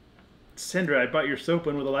 Sandra, I bought your soap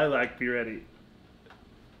one with a lilac. Be ready.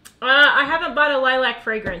 I haven't bought a lilac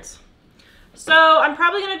fragrance. So I'm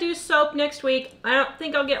probably going to do soap next week. I don't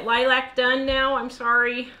think I'll get lilac done now. I'm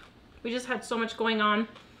sorry. We just had so much going on.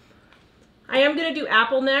 I am going to do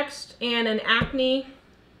apple next and an acne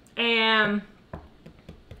and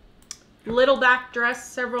little back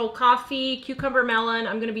dress, several coffee, cucumber melon.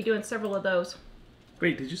 I'm going to be doing several of those.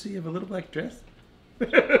 Wait, did you say you have a little black dress?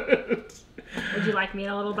 Would you like me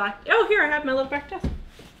in a little black? Oh, here, I have my little black dress.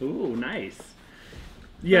 Ooh, nice.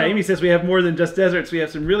 Yeah, Amy says we have more than just deserts. We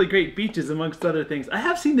have some really great beaches amongst other things. I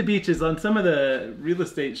have seen the beaches on some of the real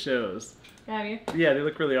estate shows. Have you? Yeah, they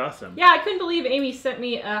look really awesome. Yeah, I couldn't believe Amy sent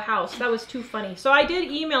me a house. That was too funny. So I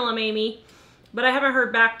did email them, Amy, but I haven't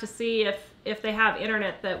heard back to see if they have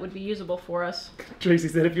internet that would be usable for us. Tracy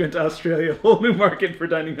said if you went to Australia, a whole new market for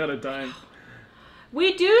dining on a dime.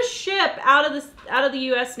 We do ship out of the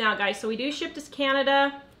U.S. now, guys. So we do ship to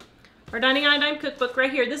Canada. Our Dining on a Dime cookbook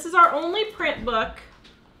right here. This is our only print book,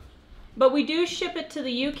 but we do ship it to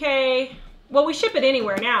the UK. Well, we ship it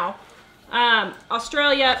anywhere now.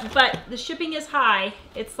 Australia, but the shipping is high.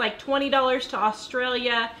 It's like $20 to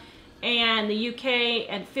Australia and the UK,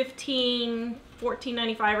 and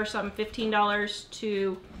 $14.95 or something, $15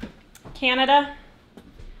 to Canada.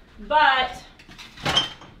 But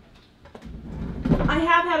I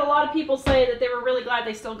have had a lot of people say that they were really glad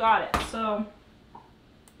they still got it. So,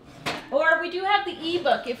 or we do have the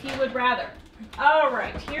ebook if you would rather. All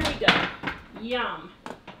right, here we go. Yum.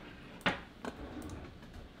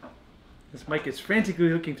 This mic is frantically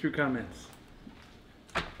looking through comments.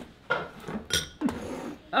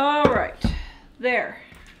 All right, there.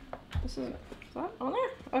 Is that on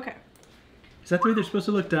there? Okay. Is that the way they're supposed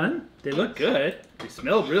to look done? They look good. They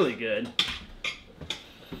smell really good.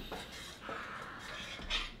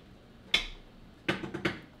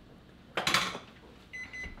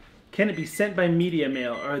 Can it be sent by media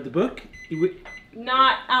mail or the book?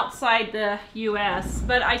 Not outside the U.S.,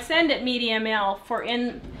 but I send it media mail for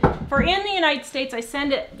in the United States. I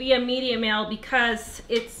send it via media mail because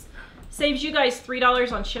it saves you guys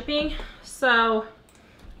 $3 on shipping. So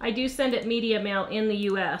I do send it media mail in the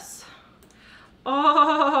U.S.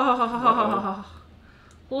 Oh,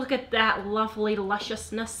 look at that lovely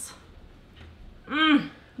lusciousness.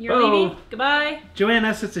 You're leaving? Goodbye. Joanne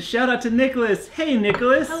asks us a shout out to Nicholas. Hey,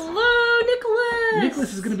 Nicholas. Hello, Nicholas.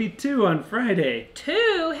 Nicholas is going to be 2 on Friday.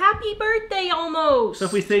 2? Happy birthday almost. So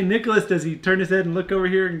if we say Nicholas, does he turn his head and look over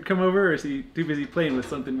here and come over, or is he too busy playing with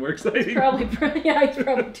something more exciting? Yeah, he's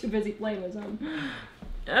probably too busy playing with something.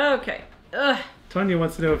 Okay. Ugh. Tanya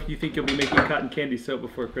wants to know if you think you'll be making cotton candy soap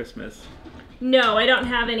before Christmas. No, I don't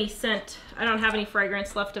have any scent. I don't have any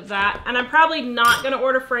fragrance left of that. And I'm probably not going to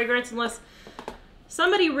order fragrance unless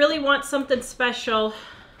somebody really wants something special.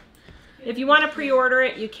 If you want to pre-order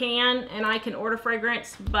it, you can, and I can order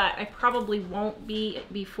fragrance, but I probably won't be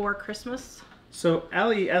before Christmas. So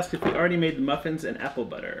Elly asked if we already made the muffins and apple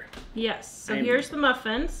butter. Yes, so here's the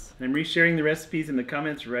muffins. I'm resharing the recipes in the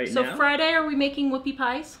comments right now. So Friday, are we making whoopie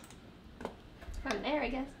pies? From there, I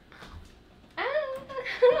guess. I don't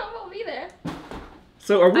know if I'll be there.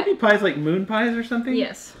 So are whoopie pies like moon pies or something?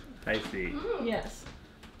 Yes. I see. Yes.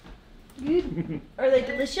 Good. Are they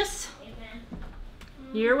delicious?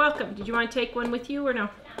 You're welcome. Did you want to take one with you or no?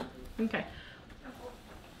 Okay.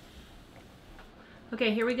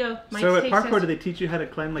 Okay, here we go. So at parkour, do they teach you how to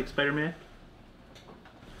climb like Spider-Man?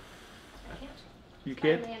 I can't. You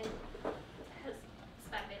can't? Spider-Man has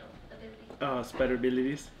spider ability. Oh, spider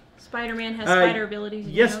abilities. Spider-Man has spider abilities.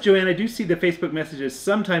 Yes, Joanne, I do see the Facebook messages.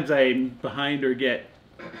 Sometimes I'm behind or get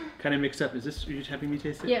kind of mixed up. Is this, are you having me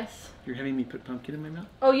taste it? Yes. You're having me put pumpkin in my mouth?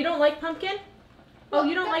 Oh, you don't like pumpkin? Well, Oh,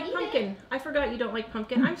 you don't don't like eat pumpkin. it. I forgot you don't like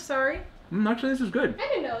pumpkin. I'm sorry. Actually, this is good. I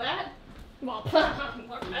didn't know that. Well,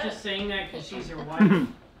 You're just saying that because she's your wife.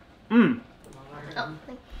 Mmm. Oh,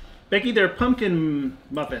 thank Becky, they're pumpkin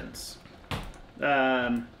muffins.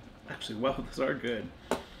 Actually, wow, those are good.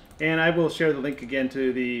 And I will share the link again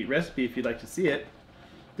to the recipe if you'd like to see it.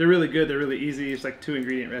 They're really good. They're really easy. It's like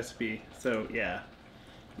 2-ingredient recipe. So, yeah.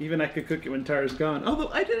 Even I could cook it when Tara's gone. Although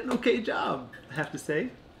I did an okay job, I have to say.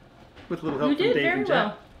 With a little help You from did Dave very and well.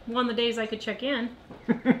 Jack. One of the days I could check in.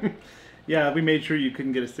 Yeah, we made sure you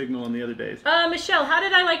couldn't get a signal on the other days. Michelle, how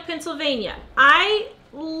did I like Pennsylvania? I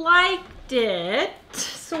liked it,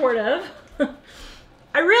 sort of.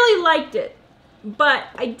 I really liked it, but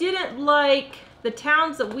I didn't like the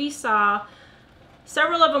towns that we saw.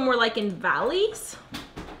 Several of them were like in valleys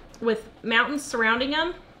with mountains surrounding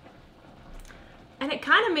them. And it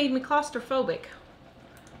kind of made me claustrophobic.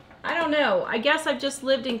 I don't know. I guess I've just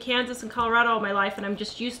lived in Kansas and Colorado all my life, and I'm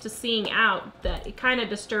just used to seeing out that it kind of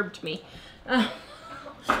disturbed me.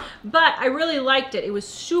 But I really liked it. It was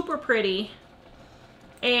super pretty,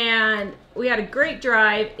 and we had a great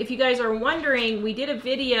drive. If you guys are wondering, we did a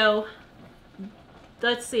video.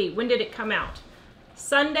 Let's see, when did it come out?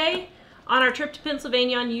 Sunday on our trip to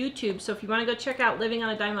Pennsylvania on YouTube. So if you want to go check out Living on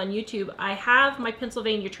a Dime on YouTube, I have my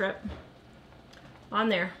Pennsylvania trip on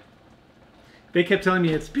there. They kept telling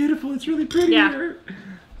me it's beautiful, it's really pretty here.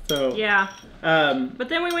 So Yeah. but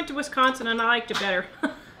then we went to Wisconsin and I liked it better.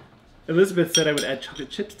 Elizabeth said I would add chocolate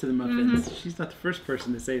chips to the muffins. She's not the first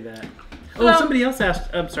person to say that. Oh, Well- somebody else asked.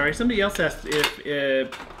 I'm sorry. Somebody else asked if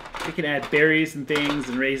they can add berries and things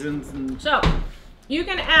and raisins and. So, you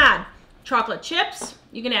can add chocolate chips.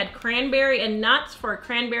 You can add cranberry and nuts for a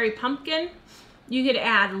cranberry pumpkin. You could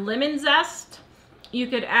add lemon zest. You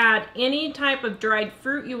could add any type of dried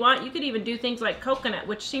fruit you want. You could even do things like coconut,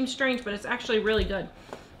 which seems strange, but it's actually really good.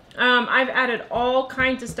 I've added all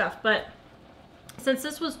kinds of stuff, but since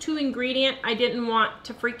this was 2 ingredient, I didn't want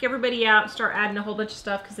to freak everybody out and start adding a whole bunch of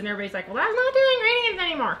stuff because then everybody's like, well, that's not 2 ingredients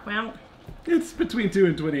anymore. Well, it's between 2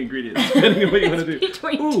 and 20 ingredients, depending on what you want to do.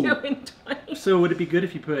 Between 2 and 20. So would it be good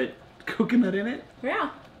if you put coconut in it?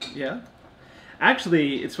 Yeah. Yeah.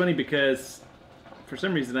 Actually, it's funny because for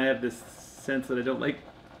some reason I have this sense that I don't like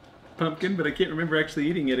pumpkin, but I can't remember actually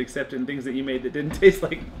eating it except in things that you made that didn't taste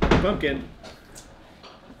like pumpkin.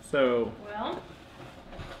 So, Well,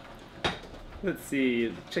 let's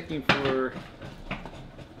see. Checking for...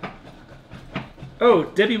 Oh,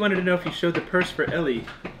 Debbie wanted to know if you showed the purse for Elly.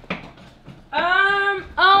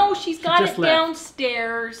 oh, she's got just it left.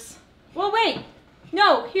 downstairs. Well, wait.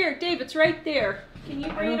 No, here, Dave, it's right there. Can you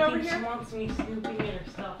I bring it don't over think she here? wants me snooping in her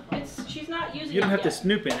stuff. She's not using it You don't have yet. to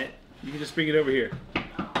snoop in it. You can just bring it over here.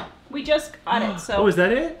 We just got it, so. Oh, is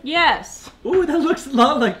that it? Yes. Oh, that looks a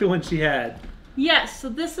lot like the one she had. Yes, so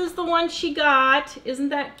this is the one she got. Isn't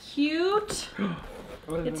that cute?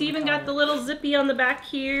 It's even got the little zippy on the back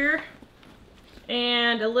here.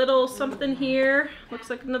 And a little something here. Looks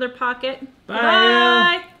like another pocket.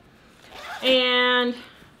 Bye. And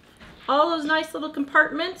all those nice little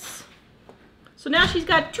compartments. So now she's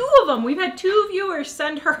got 2 of them. We've had 2 viewers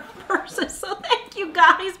send her purses. So thank you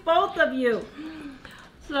guys, both of you.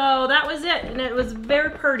 So that was it. And it was very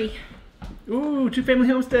pretty. Ooh, Two Family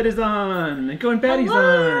Homestead is on. And Going Batty's on.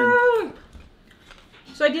 Hello.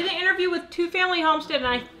 So I did an interview with Two Family Homestead, and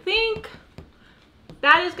I think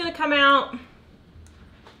that is going to come out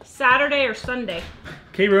Saturday or Sunday.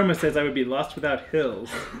 Kay Roma says I would be lost without hills.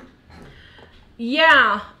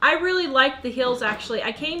 Yeah, I really liked the hills, actually.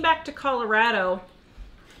 I came back to Colorado,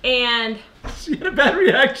 and She had a bad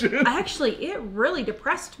reaction. actually, it really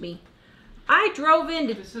depressed me. I drove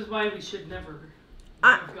into... This is why we should never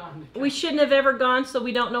I- have gone. We shouldn't have ever gone, so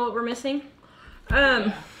we don't know what we're missing.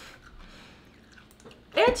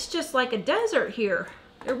 It's just like a desert here.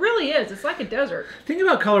 It really is. It's like a desert. The thing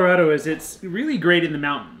about Colorado is it's really great in the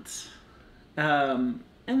mountains. And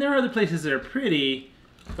there are other places that are pretty,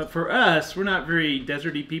 but for us, we're not very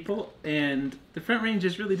deserty people, and the Front Range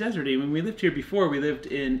is really deserty. When we lived here before, we lived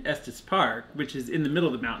in Estes Park, which is in the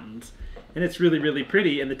middle of the mountains, and it's really, really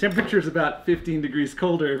pretty, and the temperature is about 15 degrees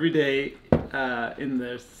colder every day in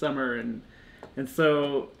the summer, and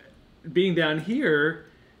so being down here,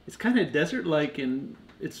 it's kind of desert-like, and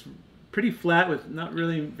it's pretty flat with not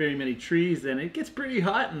really very many trees, and it gets pretty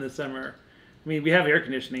hot in the summer. I mean, we have air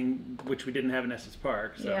conditioning, which we didn't have in Estes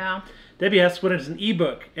Park. So. Yeah. Debbie asks, what is an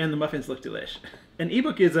ebook? And the muffins look delish. An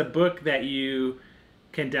ebook is a book that you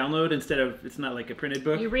can download instead of, it's not like a printed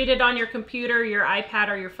book. You read it on your computer, your iPad,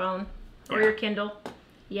 or your phone, or Yeah. your Kindle.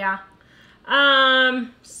 Yeah.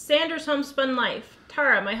 Sanders Homespun Life.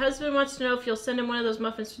 Tara, my husband wants to know if you'll send him one of those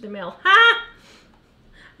muffins through the mail. Ha!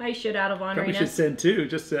 I should, out of Probably should honoriness, send two,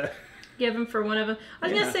 just to... give him for one of them. I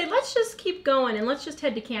was Yeah. gonna say, let's just keep going and let's just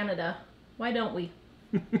head to Canada. Why don't we?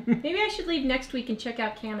 Maybe I should leave next week and check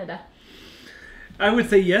out Canada. I would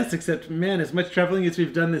say yes, except, man, as much traveling as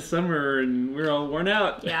we've done this summer, and we're all worn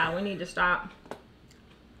out. Yeah, we need to stop.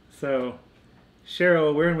 So,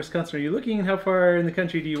 Cheryl, where in Wisconsin are you looking? How far in the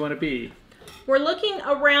country do you want to be? We're looking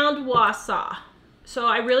around Wausau. So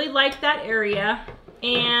I really like that area.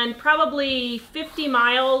 And probably 50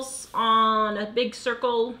 miles on a big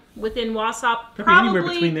circle within Wausau. Probably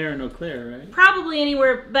anywhere between there and Eau Claire, right? Probably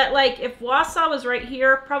anywhere, but like if Wausau was right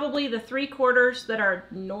here, probably the 3/4 that are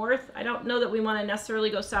north. I don't know that we want to necessarily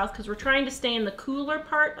go south because we're trying to stay in the cooler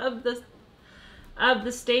part of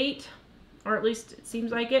the state, or at least it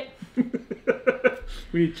seems like it.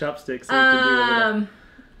 We need chopsticks. So we can do all that.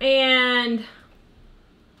 And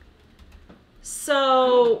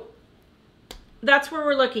so that's where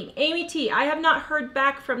we're looking. Amy T, I have not heard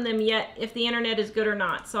back from them yet if the internet is good or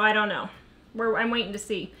not, so I don't know. I'm waiting to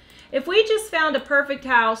see. If we just found a perfect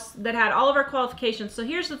house that had all of our qualifications, so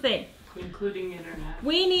here's the thing. Including internet.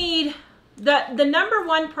 We need, the number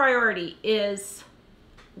one priority is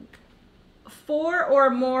 4 or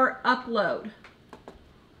more upload.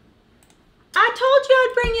 I told you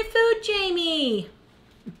I'd bring you food, Jamie.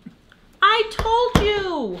 I told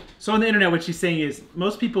you. So on the internet, what she's saying is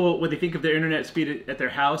most people, when they think of their internet speed at their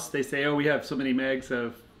house, they say, oh, we have so many megs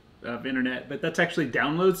of internet. But that's actually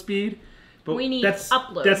download speed. But We need that's,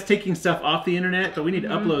 upload. That's taking stuff off the internet, but we need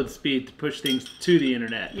upload speed to push things to the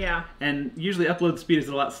internet. Yeah. And usually upload speed is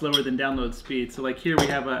a lot slower than download speed. So like here we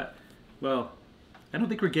have well, I don't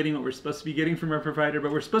think we're getting what we're supposed to be getting from our provider,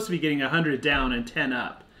 but we're supposed to be getting 100 down and 10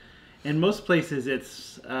 up. In most places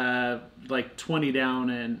it's like 20 down,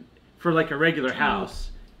 and for like a regular house,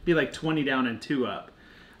 it'd be like 20 down and 2 up.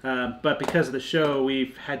 But because of the show,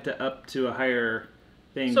 we've had to up to a higher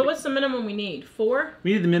thing. So what's the minimum we need? 4?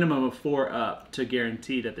 We need the minimum of 4 up to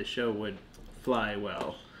guarantee that the show would fly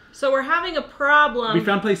well. So we're having a problem. We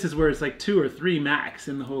found places where it's like 2 or 3 max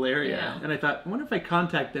in the whole area. Yeah. And I thought, I wonder if I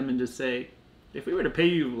contact them and just say, if we were to pay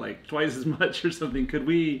you like twice as much or something, could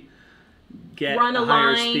we get run a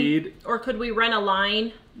higher line, speed? or could we run a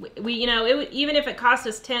line? We you know, even if it cost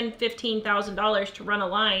us $10,000-$15,000 to run a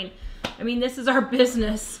line, I mean, this is our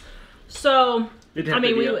business. So I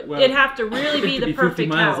mean, it'd have to really be the perfect 50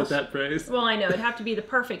 miles house. at that price. Well, I know it'd have to be the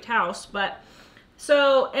perfect house, but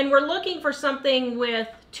so, and we're looking for something with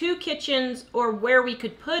 2 kitchens or where we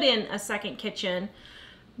could put in a second kitchen,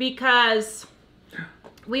 because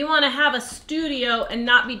we want to have a studio and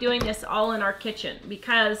not be doing this all in our kitchen,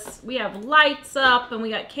 because we have lights up and we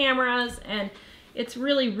got cameras and it's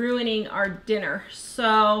really ruining our dinner.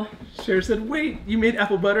 So Cher said, wait, you made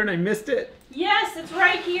apple butter and I missed it? yes, it's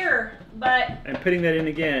right here, but I'm putting that in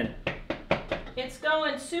again. it's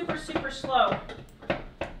going super, super slow.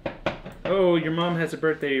 Oh, your mom has a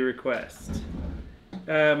birthday request.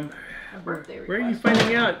 A birthday request. Where are you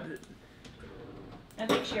finding out? I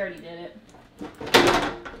think she already did it.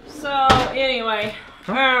 So anyway,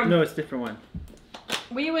 Huh? No, it's a different one.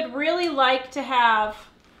 we would really like to have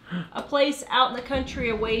a place out in the country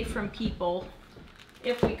away from people,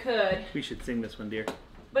 if we could, We should sing this one, dear.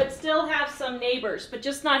 but still have some neighbors, but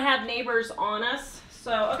just not have neighbors on us.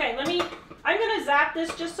 So, okay, I'm gonna zap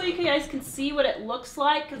this just so you guys can see what it looks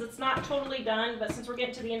like, because it's not totally done, but since we're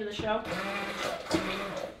getting to the end of the show.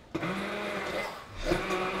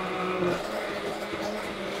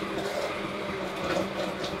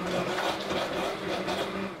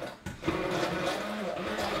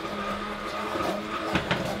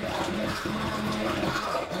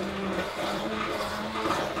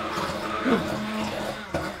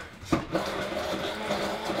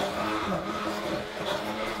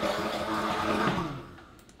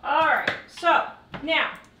 Alright, so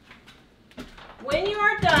now, when you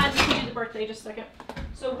are done, you can do the birthday just a second.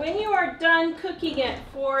 So when you are done cooking it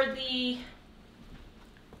for the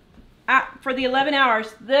 11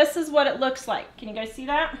 hours, this is what it looks like. Can you guys see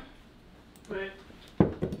that? Wait.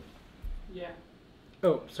 Yeah.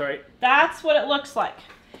 Oh, sorry. That's what it looks like.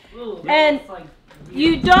 Ooh, And that's like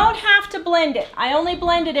you don't have to blend it. I only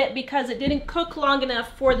blended it because it didn't cook long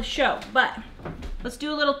enough for the show. But let's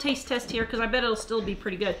do a little taste test here, because I bet it'll still be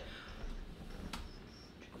pretty good.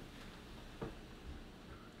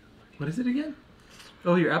 What is it again?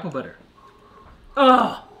 Oh, your apple butter.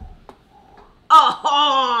 Oh.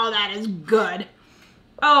 Oh, that is good.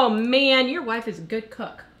 Oh, man, your wife is a good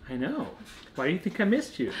cook. I know. Why do you think I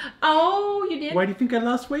missed you? Oh, you did? Why do you think I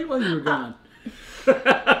lost weight while you were gone?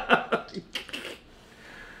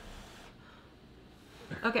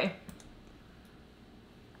 Okay.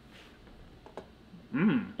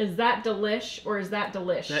 Mmm. Is that delish or is that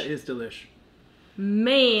delish? That is delish.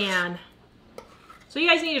 Man. So you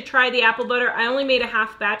guys need to try the apple butter. I only made a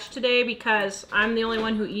half batch today because I'm the only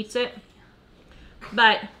one who eats it.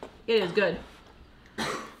 But it is good.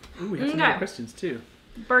 Ooh, we have some Okay. more questions too.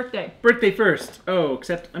 Birthday. Birthday first. Oh,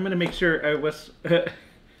 except I'm going to make sure I was...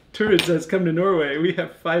 Turid says, come to Norway. We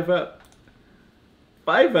have 5 up.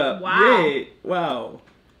 5 up. Wow. Yay. Wow.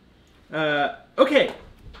 Okay.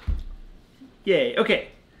 Yay. Okay.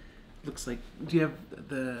 Looks like... Do you have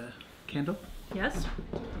the candle? Yes.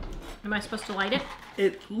 Am I supposed to light it?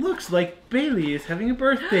 It looks like Bailey is having a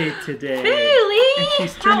birthday today. Bailey! And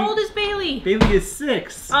she's turning... How old is Bailey? Bailey is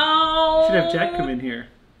 6. Oh. Should have Jack come in here.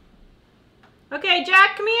 Okay,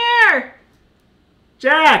 Jack, come here.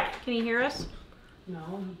 Jack! Can you hear us? no,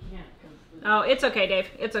 he can't. 'Cause Oh, it's okay, Dave.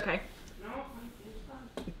 It's okay. no, it's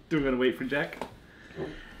fine. Do we want to wait for Jack?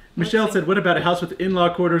 Michelle said, what about a house with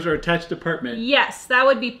in-law quarters or attached apartment? Yes, that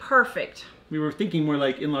would be perfect. We were thinking more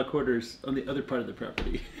like in-law quarters on the other part of the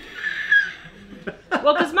property.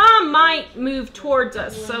 Well, because Mom might move towards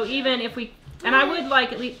us, so even if we... And I would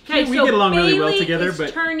like at least... Okay, We so get along really well Bailey together, is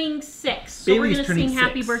but- turning 6. So Bailey's we're going to turning sing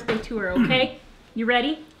happy 6. birthday to her, okay? You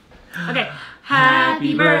ready? Okay.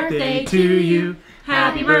 Happy birthday to you.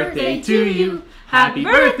 Happy birthday to you. Happy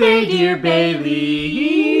birthday, dear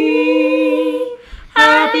Bailey.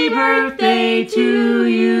 Happy birthday to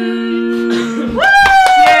you. Woo!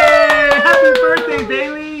 Yay! Happy birthday,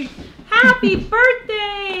 Bailey. Happy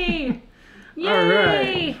birthday! Yay! All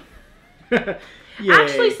right. Yay.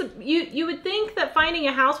 Actually, you would think that finding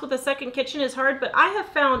a house with a second kitchen is hard, but I have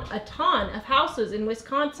found a ton of houses in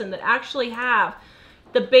Wisconsin that actually have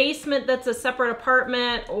the basement that's a separate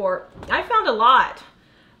apartment, or I found a lot.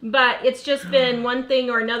 But it's just been one thing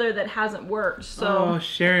or another that hasn't worked. So. Oh,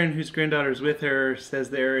 Sharon, whose granddaughter's with her, says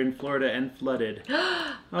they're in Florida and flooded.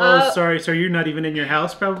 Oh, sorry. So you're not even in your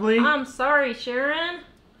house, probably? I'm sorry, Sharon.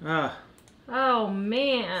 Ah. Oh,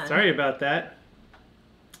 man. Sorry about that.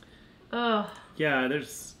 Oh. Yeah, I know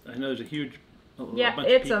there's a huge bunch Yeah, of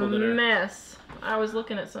it's a people that are... mess. I was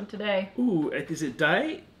looking at some today. Ooh, is it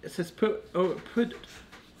dye? It says put that put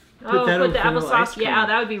the the vanilla ice applesauce. cream. Yeah,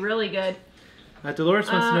 that would be really good.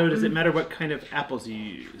 Dolores wants to know, does it matter what kind of apples you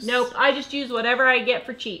use? Nope, I just use whatever I get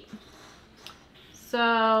for cheap.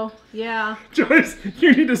 So, yeah. Joyce,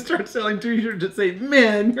 you need to start selling t-shirts that say,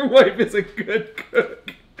 "Man, your wife is a good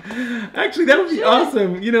cook." Actually, that would be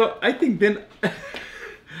awesome. You know, I think then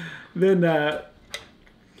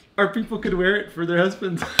our people could wear it for their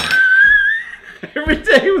husbands every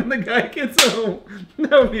day when the guy gets home.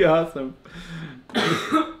 That would be awesome.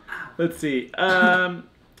 Let's see.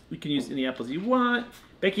 You can use any apples you want.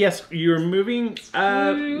 Becky, yes, you're moving.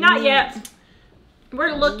 Not yet.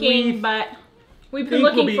 We're looking, but we've been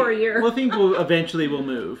looking for a year. We'll think we'll eventually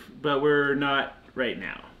move, but we're not right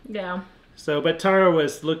now. Yeah. So, but Tara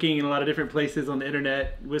was looking in a lot of different places on the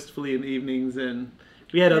internet, wistfully in the evenings, and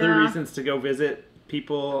we had other reasons to go visit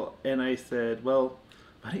people. And I said, well,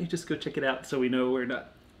 why don't you just go check it out so we know we're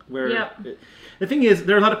not where. Yep. The thing is,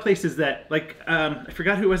 there are a lot of places that, like, I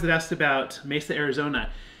forgot who it was that asked about Mesa, Arizona.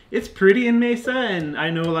 It's pretty in Mesa, and I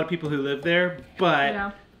know a lot of people who live there,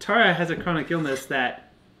 but Tara has a chronic illness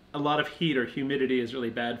that a lot of heat or humidity is really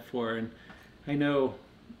bad for, and I know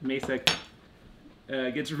Mesa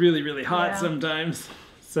gets really, really hot sometimes.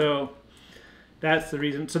 So that's the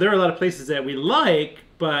reason. So there are a lot of places that we like,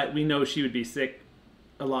 but we know she would be sick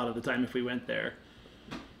a lot of the time if we went there.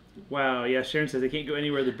 Wow, yeah, Sharon says they can't go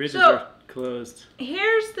anywhere. The bridges are closed.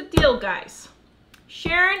 Here's the deal, guys.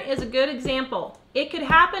 Sharon is a good example. It could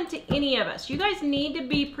happen to any of us. You guys need to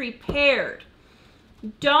be prepared.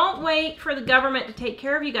 Don't wait for the government to take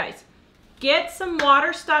care of you guys. Get some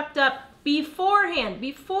water stocked up beforehand,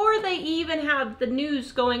 before they even have the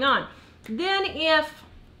news going on. Then if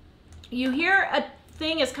you hear a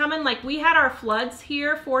thing is coming, like we had our floods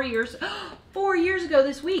here 4 years ago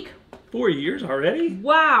this week. 4 years already?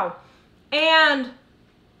 Wow. And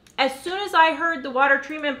as soon as I heard the water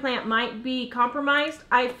treatment plant might be compromised,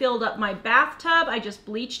 I filled up my bathtub. I just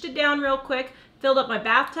bleached it down real quick, filled up my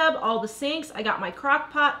bathtub, all the sinks. I got my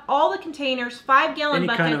crock pot, all the containers, 5-gallon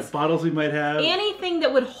buckets. Any kind of bottles we might have. Anything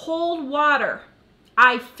that would hold water.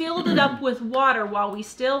 I filled it up with water while we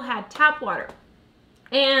still had tap water.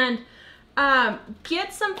 And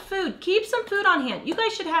get some food. Keep some food on hand. You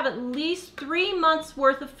guys should have at least 3 months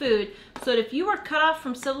worth of food so that if you were cut off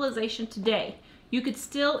from civilization today, you could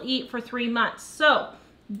still eat for 3 months. So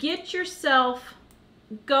get yourself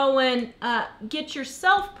going, get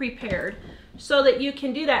yourself prepared so that you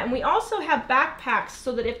can do that. And we also have backpacks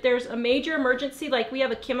so that if there's a major emergency, like we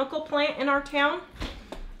have a chemical plant in our town,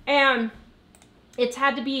 and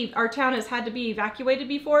our town has had to be evacuated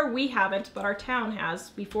before. We haven't, but our town has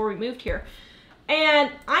before we moved here.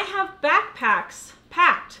 And I have backpacks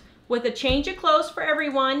packed with a change of clothes for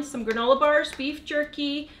everyone, some granola bars, beef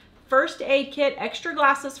jerky, first aid kit, extra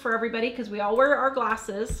glasses for everybody because we all wear our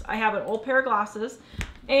glasses. I have an old pair of glasses.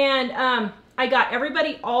 And I got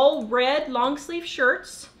everybody all red long sleeve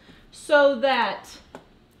shirts so that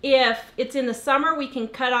if it's in the summer, we can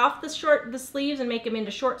cut off the sleeves and make them into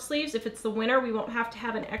short sleeves. If it's the winter, we won't have to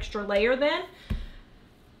have an extra layer then.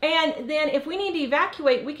 And then if we need to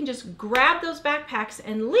evacuate, we can just grab those backpacks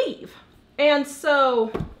and leave. And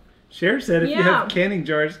so... Cher said if you have canning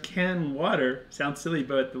jars, can water. Sounds silly,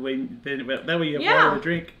 but that way you have water to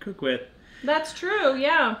drink, cook with. That's true,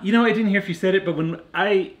 yeah. You know, I didn't hear if you said it, but when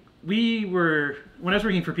I was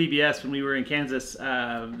working for PBS, when we were in Kansas,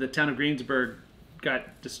 the town of Greensburg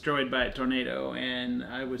got destroyed by a tornado, and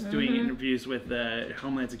I was doing interviews with the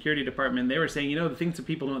Homeland Security Department. They were saying, you know, the things that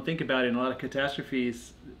people don't think about in a lot of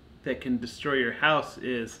catastrophes that can destroy your house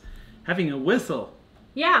is having a whistle.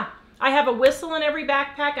 Yeah. I have a whistle in every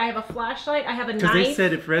backpack. I have a flashlight. I have a knife. Because they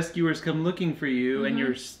said if rescuers come looking for you and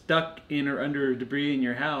you're stuck in or under debris in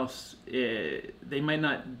your house, they might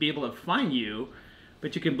not be able to find you,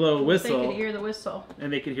 but you can blow a whistle. They could hear the whistle.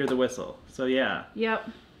 And they could hear the whistle. So yeah. Yep.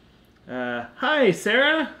 Hi,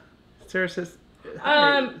 Sarah. Sarah says,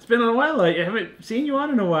 hi. It's been a while. I haven't seen you on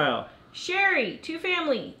in a while. Sherry, 2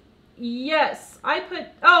 family. Yes,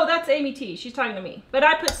 oh, that's Amy T. She's talking to me. But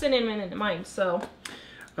I put cinnamon in mine, so...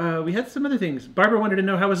 we had some other things. Barbara wanted to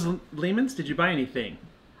know, how was Lehman's? Did you buy anything?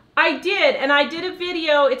 I did, and I did a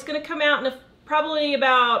video. It's going to come out in probably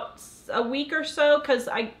about a week or so because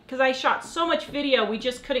I shot so much video. We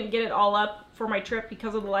just couldn't get it all up for my trip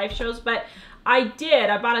because of the live shows. But I did.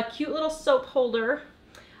 I bought a cute little soap holder.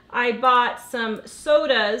 I bought some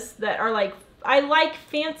sodas that are like, I like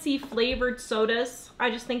fancy flavored sodas.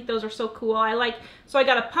 I just think those are so cool. So I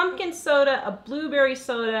got a pumpkin soda, a blueberry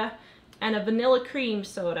soda, and a vanilla cream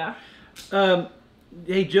soda.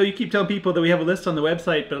 Hey, Joe, you keep telling people that we have a list on the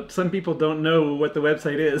website, but some people don't know what the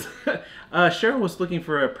website is. Cheryl was looking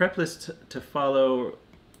for a prep list to follow,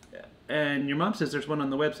 and your mom says there's one on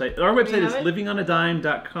the website. Our website is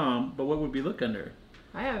livingonadime.com, but what would we look under?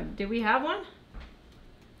 Did we have one?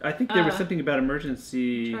 I think there was something about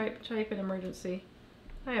emergency... Type in emergency.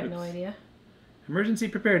 I have no idea. Emergency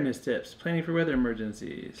preparedness tips, planning for weather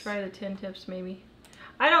emergencies. Try the 10 tips, maybe.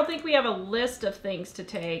 I don't think we have a list of things to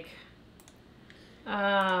take.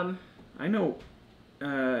 I know.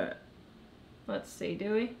 Let's see,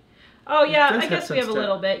 do we? Oh yeah, I guess we have a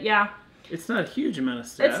little bit, yeah. It's not a huge amount of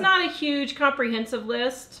stuff. It's not a huge comprehensive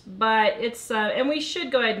list, but it's, and we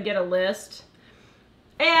should go ahead and get a list.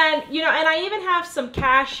 And, you know, and I even have some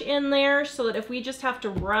cash in there so that if we just have to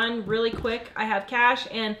run really quick, I have cash.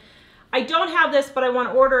 And I don't have this, but I want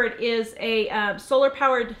to order it, is a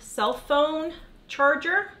solar-powered cell phone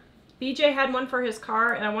charger. BJ had one for his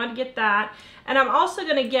car, and I wanted to get that. And I'm also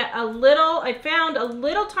going to get I found a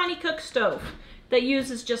little tiny cook stove that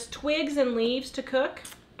uses just twigs and leaves to cook.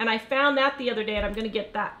 And I found that the other day, and I'm going to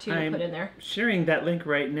get that too to put in there. I'm sharing that link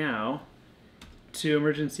right now to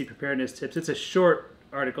emergency preparedness tips. It's a short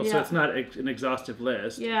article, so it's not an exhaustive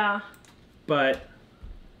list. Yeah. But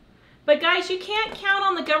guys, you can't count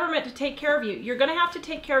on the government to take care of you. You're going to have to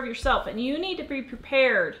take care of yourself, and you need to be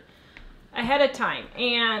prepared ahead of time.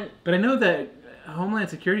 But I know that Homeland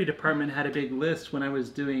Security Department had a big list when I was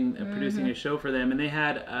doing producing a show for them, and they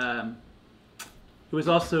had it was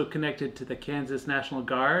also connected to the Kansas National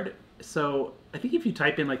Guard. So I think if you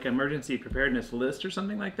type in like emergency preparedness list or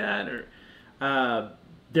something like that, or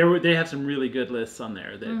they have some really good lists on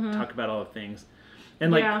there that talk about all the things. And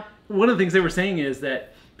like one of the things they were saying is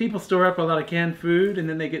that people store up a lot of canned food and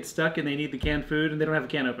then they get stuck and they need the canned food and they don't have a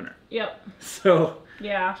can opener. Yep. So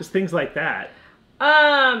yeah, just things like that.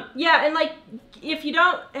 Yeah, and like if you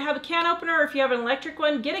don't have a can opener, or if you have an electric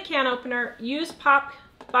one, get a can opener. Use pop.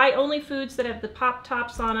 Buy only foods that have the pop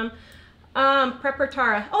tops on them.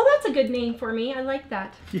 Preparedness. Oh, that's a good name for me. I like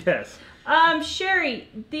that. Yes. Sherry,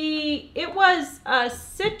 it was a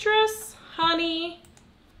citrus honey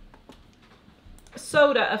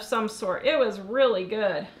soda of some sort. It was really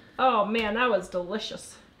good. Oh man, that was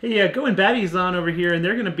delicious. Hey, Go and Batty's on over here, and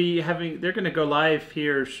they're going to go live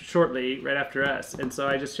here shortly, right after us. And so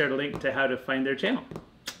I just shared a link to how to find their channel.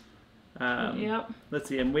 Yep. Let's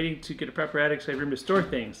see. I'm waiting to get a proper attic so I have room to store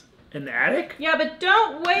things. In the attic? Yeah, but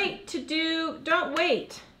don't wait.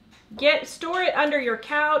 Store it under your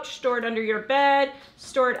couch, store it under your bed,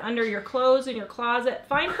 store it under your clothes in your closet.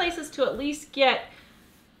 Find places to at least get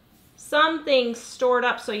some things stored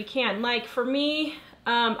up so you can. Like for me,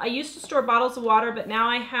 I used to store bottles of water, but now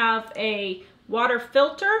I have a water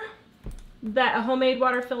filter, a homemade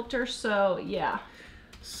water filter, so yeah.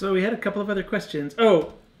 So we had a couple of other questions.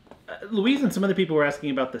 Oh, Louise and some other people were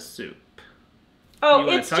asking about the soup. Oh,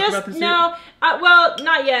 it's just, no, well,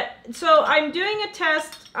 not yet. So I'm doing a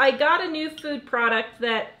test. I got a new food product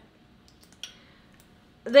that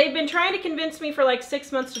they've been trying to convince me for like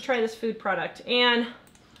 6 months to try this food product. And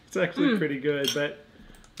it's actually pretty good, but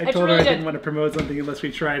I told her I didn't want to promote something unless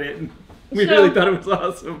we tried it. And we really thought it was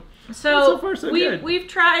awesome. So far, so good. We've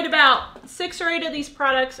tried about 6 or 8 of these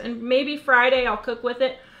products, and maybe Friday I'll cook with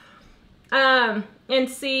it. And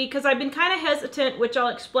see, because I've been kind of hesitant, which I'll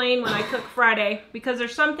explain when I cook Friday, because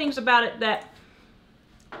there's some things about it that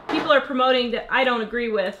people are promoting that I don't agree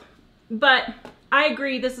with. But I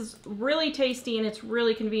agree this is really tasty and it's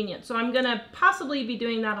really convenient. So I'm going to possibly be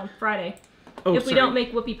doing that on Friday. If we don't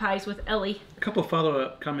make whoopie pies with Elly. A couple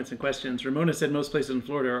follow-up comments and questions. Ramona said most places in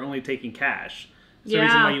Florida are only taking cash. That's the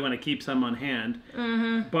reason why you want to keep some on hand.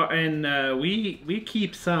 But, and we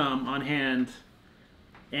keep some on hand,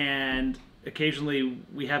 and occasionally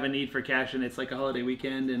we have a need for cash and it's like a holiday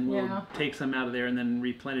weekend, and we'll take some out of there and then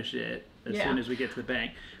replenish it as soon as we get to the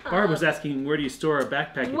bank. Barb was asking, where do you store a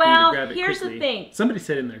backpack if you need to grab it quickly? Here's the thing. Somebody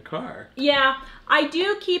said in their car. Yeah, I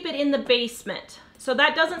do keep it in the basement. So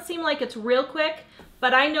that doesn't seem like it's real quick,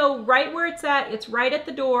 but I know right where it's at. It's right at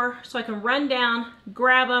the door, so I can run down,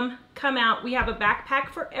 grab them, come out. We have a backpack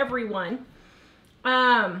for everyone.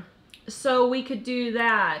 So we could do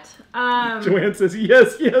that. Joanne says,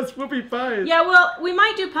 yes, whoopie pies. Yeah, well, we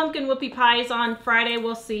might do pumpkin whoopie pies on Friday.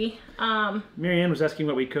 We'll see. Marianne was asking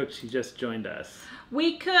what we cooked. She just joined us.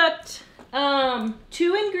 We cooked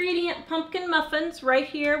 2-ingredient pumpkin muffins right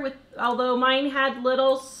here, with although mine had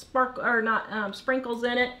little sprinkles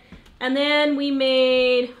in it. And then we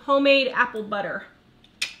made homemade apple butter.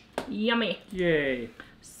 Yummy. Yay.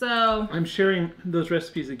 So I'm sharing those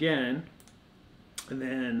recipes again. And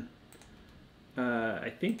then I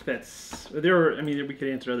think that's there. I mean, we could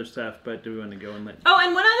answer other stuff, but do we want to go and let? Oh,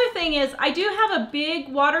 and one other thing is, I do have a big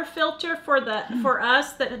water filter for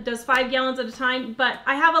us that does 5 gallons at a time. But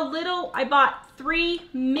I have a little. I bought 3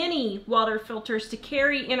 mini water filters to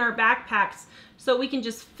carry in our backpacks, so we can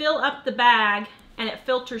just fill up the bag and it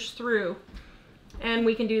filters through, and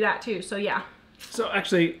we can do that too. So yeah. So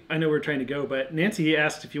actually, I know we're trying to go, but Nancy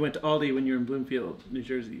asked if you went to Aldi when you were in Bloomfield, New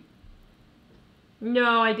Jersey.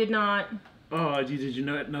 No, I did not. Oh, did you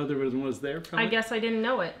know there was there? Probably? I guess I didn't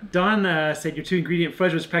know it. Dawn said your 2-ingredient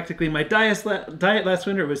fudge was practically my diet last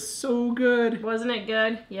winter. It was so good. Wasn't it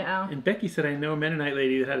good? Yeah. And Becky said, I know a Mennonite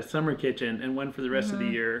lady that had a summer kitchen and one for the rest of the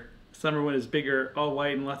year. Summer one is bigger, all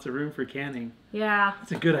white, and lots of room for canning. Yeah.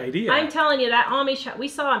 That's a good idea. I'm telling you, that Amish, we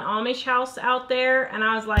saw an Amish house out there, and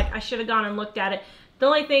I was like, I should have gone and looked at it. The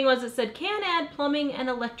only thing was it said, can add plumbing and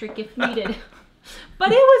electric if needed.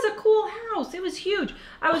 But it was a cool house. It was huge.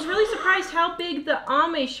 I was really surprised how big the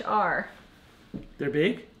Amish are. They're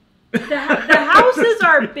big? The houses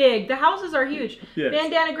are big. The houses are huge. Yes.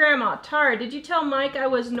 Bandana Grandma, Tara, did you tell Mike I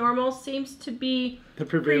was normal? Seems to be The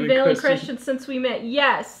prevailing Christian since we met.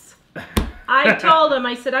 Yes. I told him,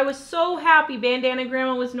 I said, I was so happy Bandana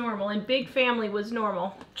Grandma was normal and Big Family was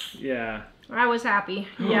normal. Yeah. I was happy.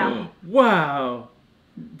 Yeah. Wow.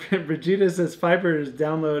 Brigida says fiber is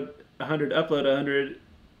download 100, upload 100,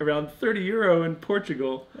 around €30 in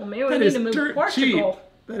Portugal. Well, maybe we need to move to Portugal. Cheap.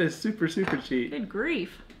 That is super, super cheap. Good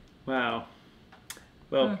grief. Wow.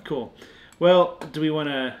 Well, cool. Well, do we want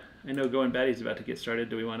to, I know Going Batty's about to get started.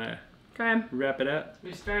 Do we want to wrap it up?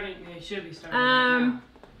 We're starting, it should be starting right now.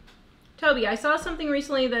 Toby, I saw something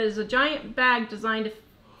recently that is a giant bag designed to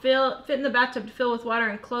fit in the bathtub to fill with water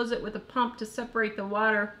and close it with a pump to separate the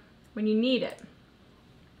water when you need it.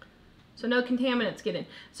 So no contaminants get in.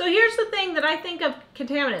 So here's the thing that I think of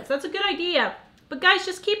contaminants. That's a good idea. But guys,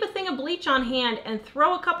 just keep a thing of bleach on hand and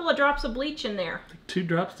throw a couple of drops of bleach in there. Like 2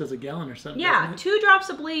 drops does a gallon or something. Yeah, 2 drops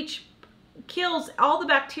of bleach kills all the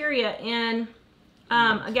bacteria in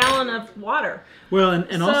a gallon of water. Well,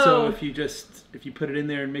 and also if you put it in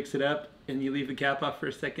there and mix it up and you leave the cap off for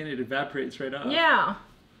a second, it evaporates right off. Yeah.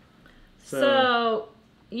 So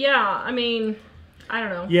yeah, I mean, I don't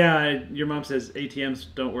know. Yeah, your mom says ATMs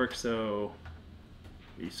don't work, so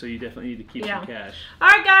you definitely need to keep some cash. All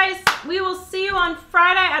right, guys, we will see you on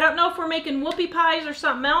Friday. I don't know if we're making whoopie pies or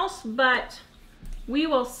something else, but we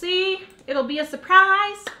will see. It'll be a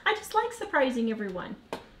surprise. I just like surprising everyone.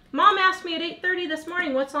 Mom asked me at 8:30 this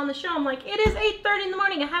morning what's on the show. I'm like, it is 8:30 in the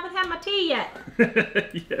morning. I haven't had my tea yet.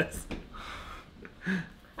 Yes.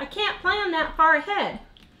 I can't plan that far ahead.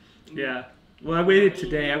 Yeah. Well, I waited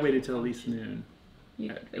today. I waited till at least noon.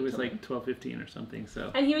 It was like 12:15 or something.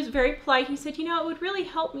 So. And he was very polite. He said, you know, it would really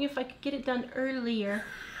help me if I could get it done earlier.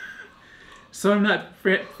 So I'm not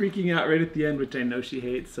freaking out right at the end, which I know she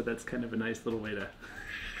hates. So that's kind of a nice little way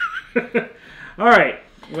to. All right.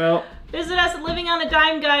 Well. Visit us at Living on a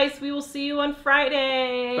Dime, guys. We will see you on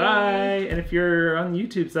Friday. Bye. And if you're on the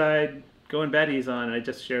YouTube side, Going Batty's on. I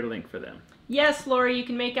just shared a link for them. Yes, Lori, you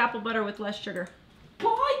can make apple butter with less sugar.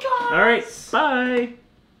 Bye, guys. All right. Bye.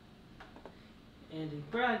 Ending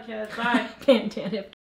broadcast. Bye. Bandana.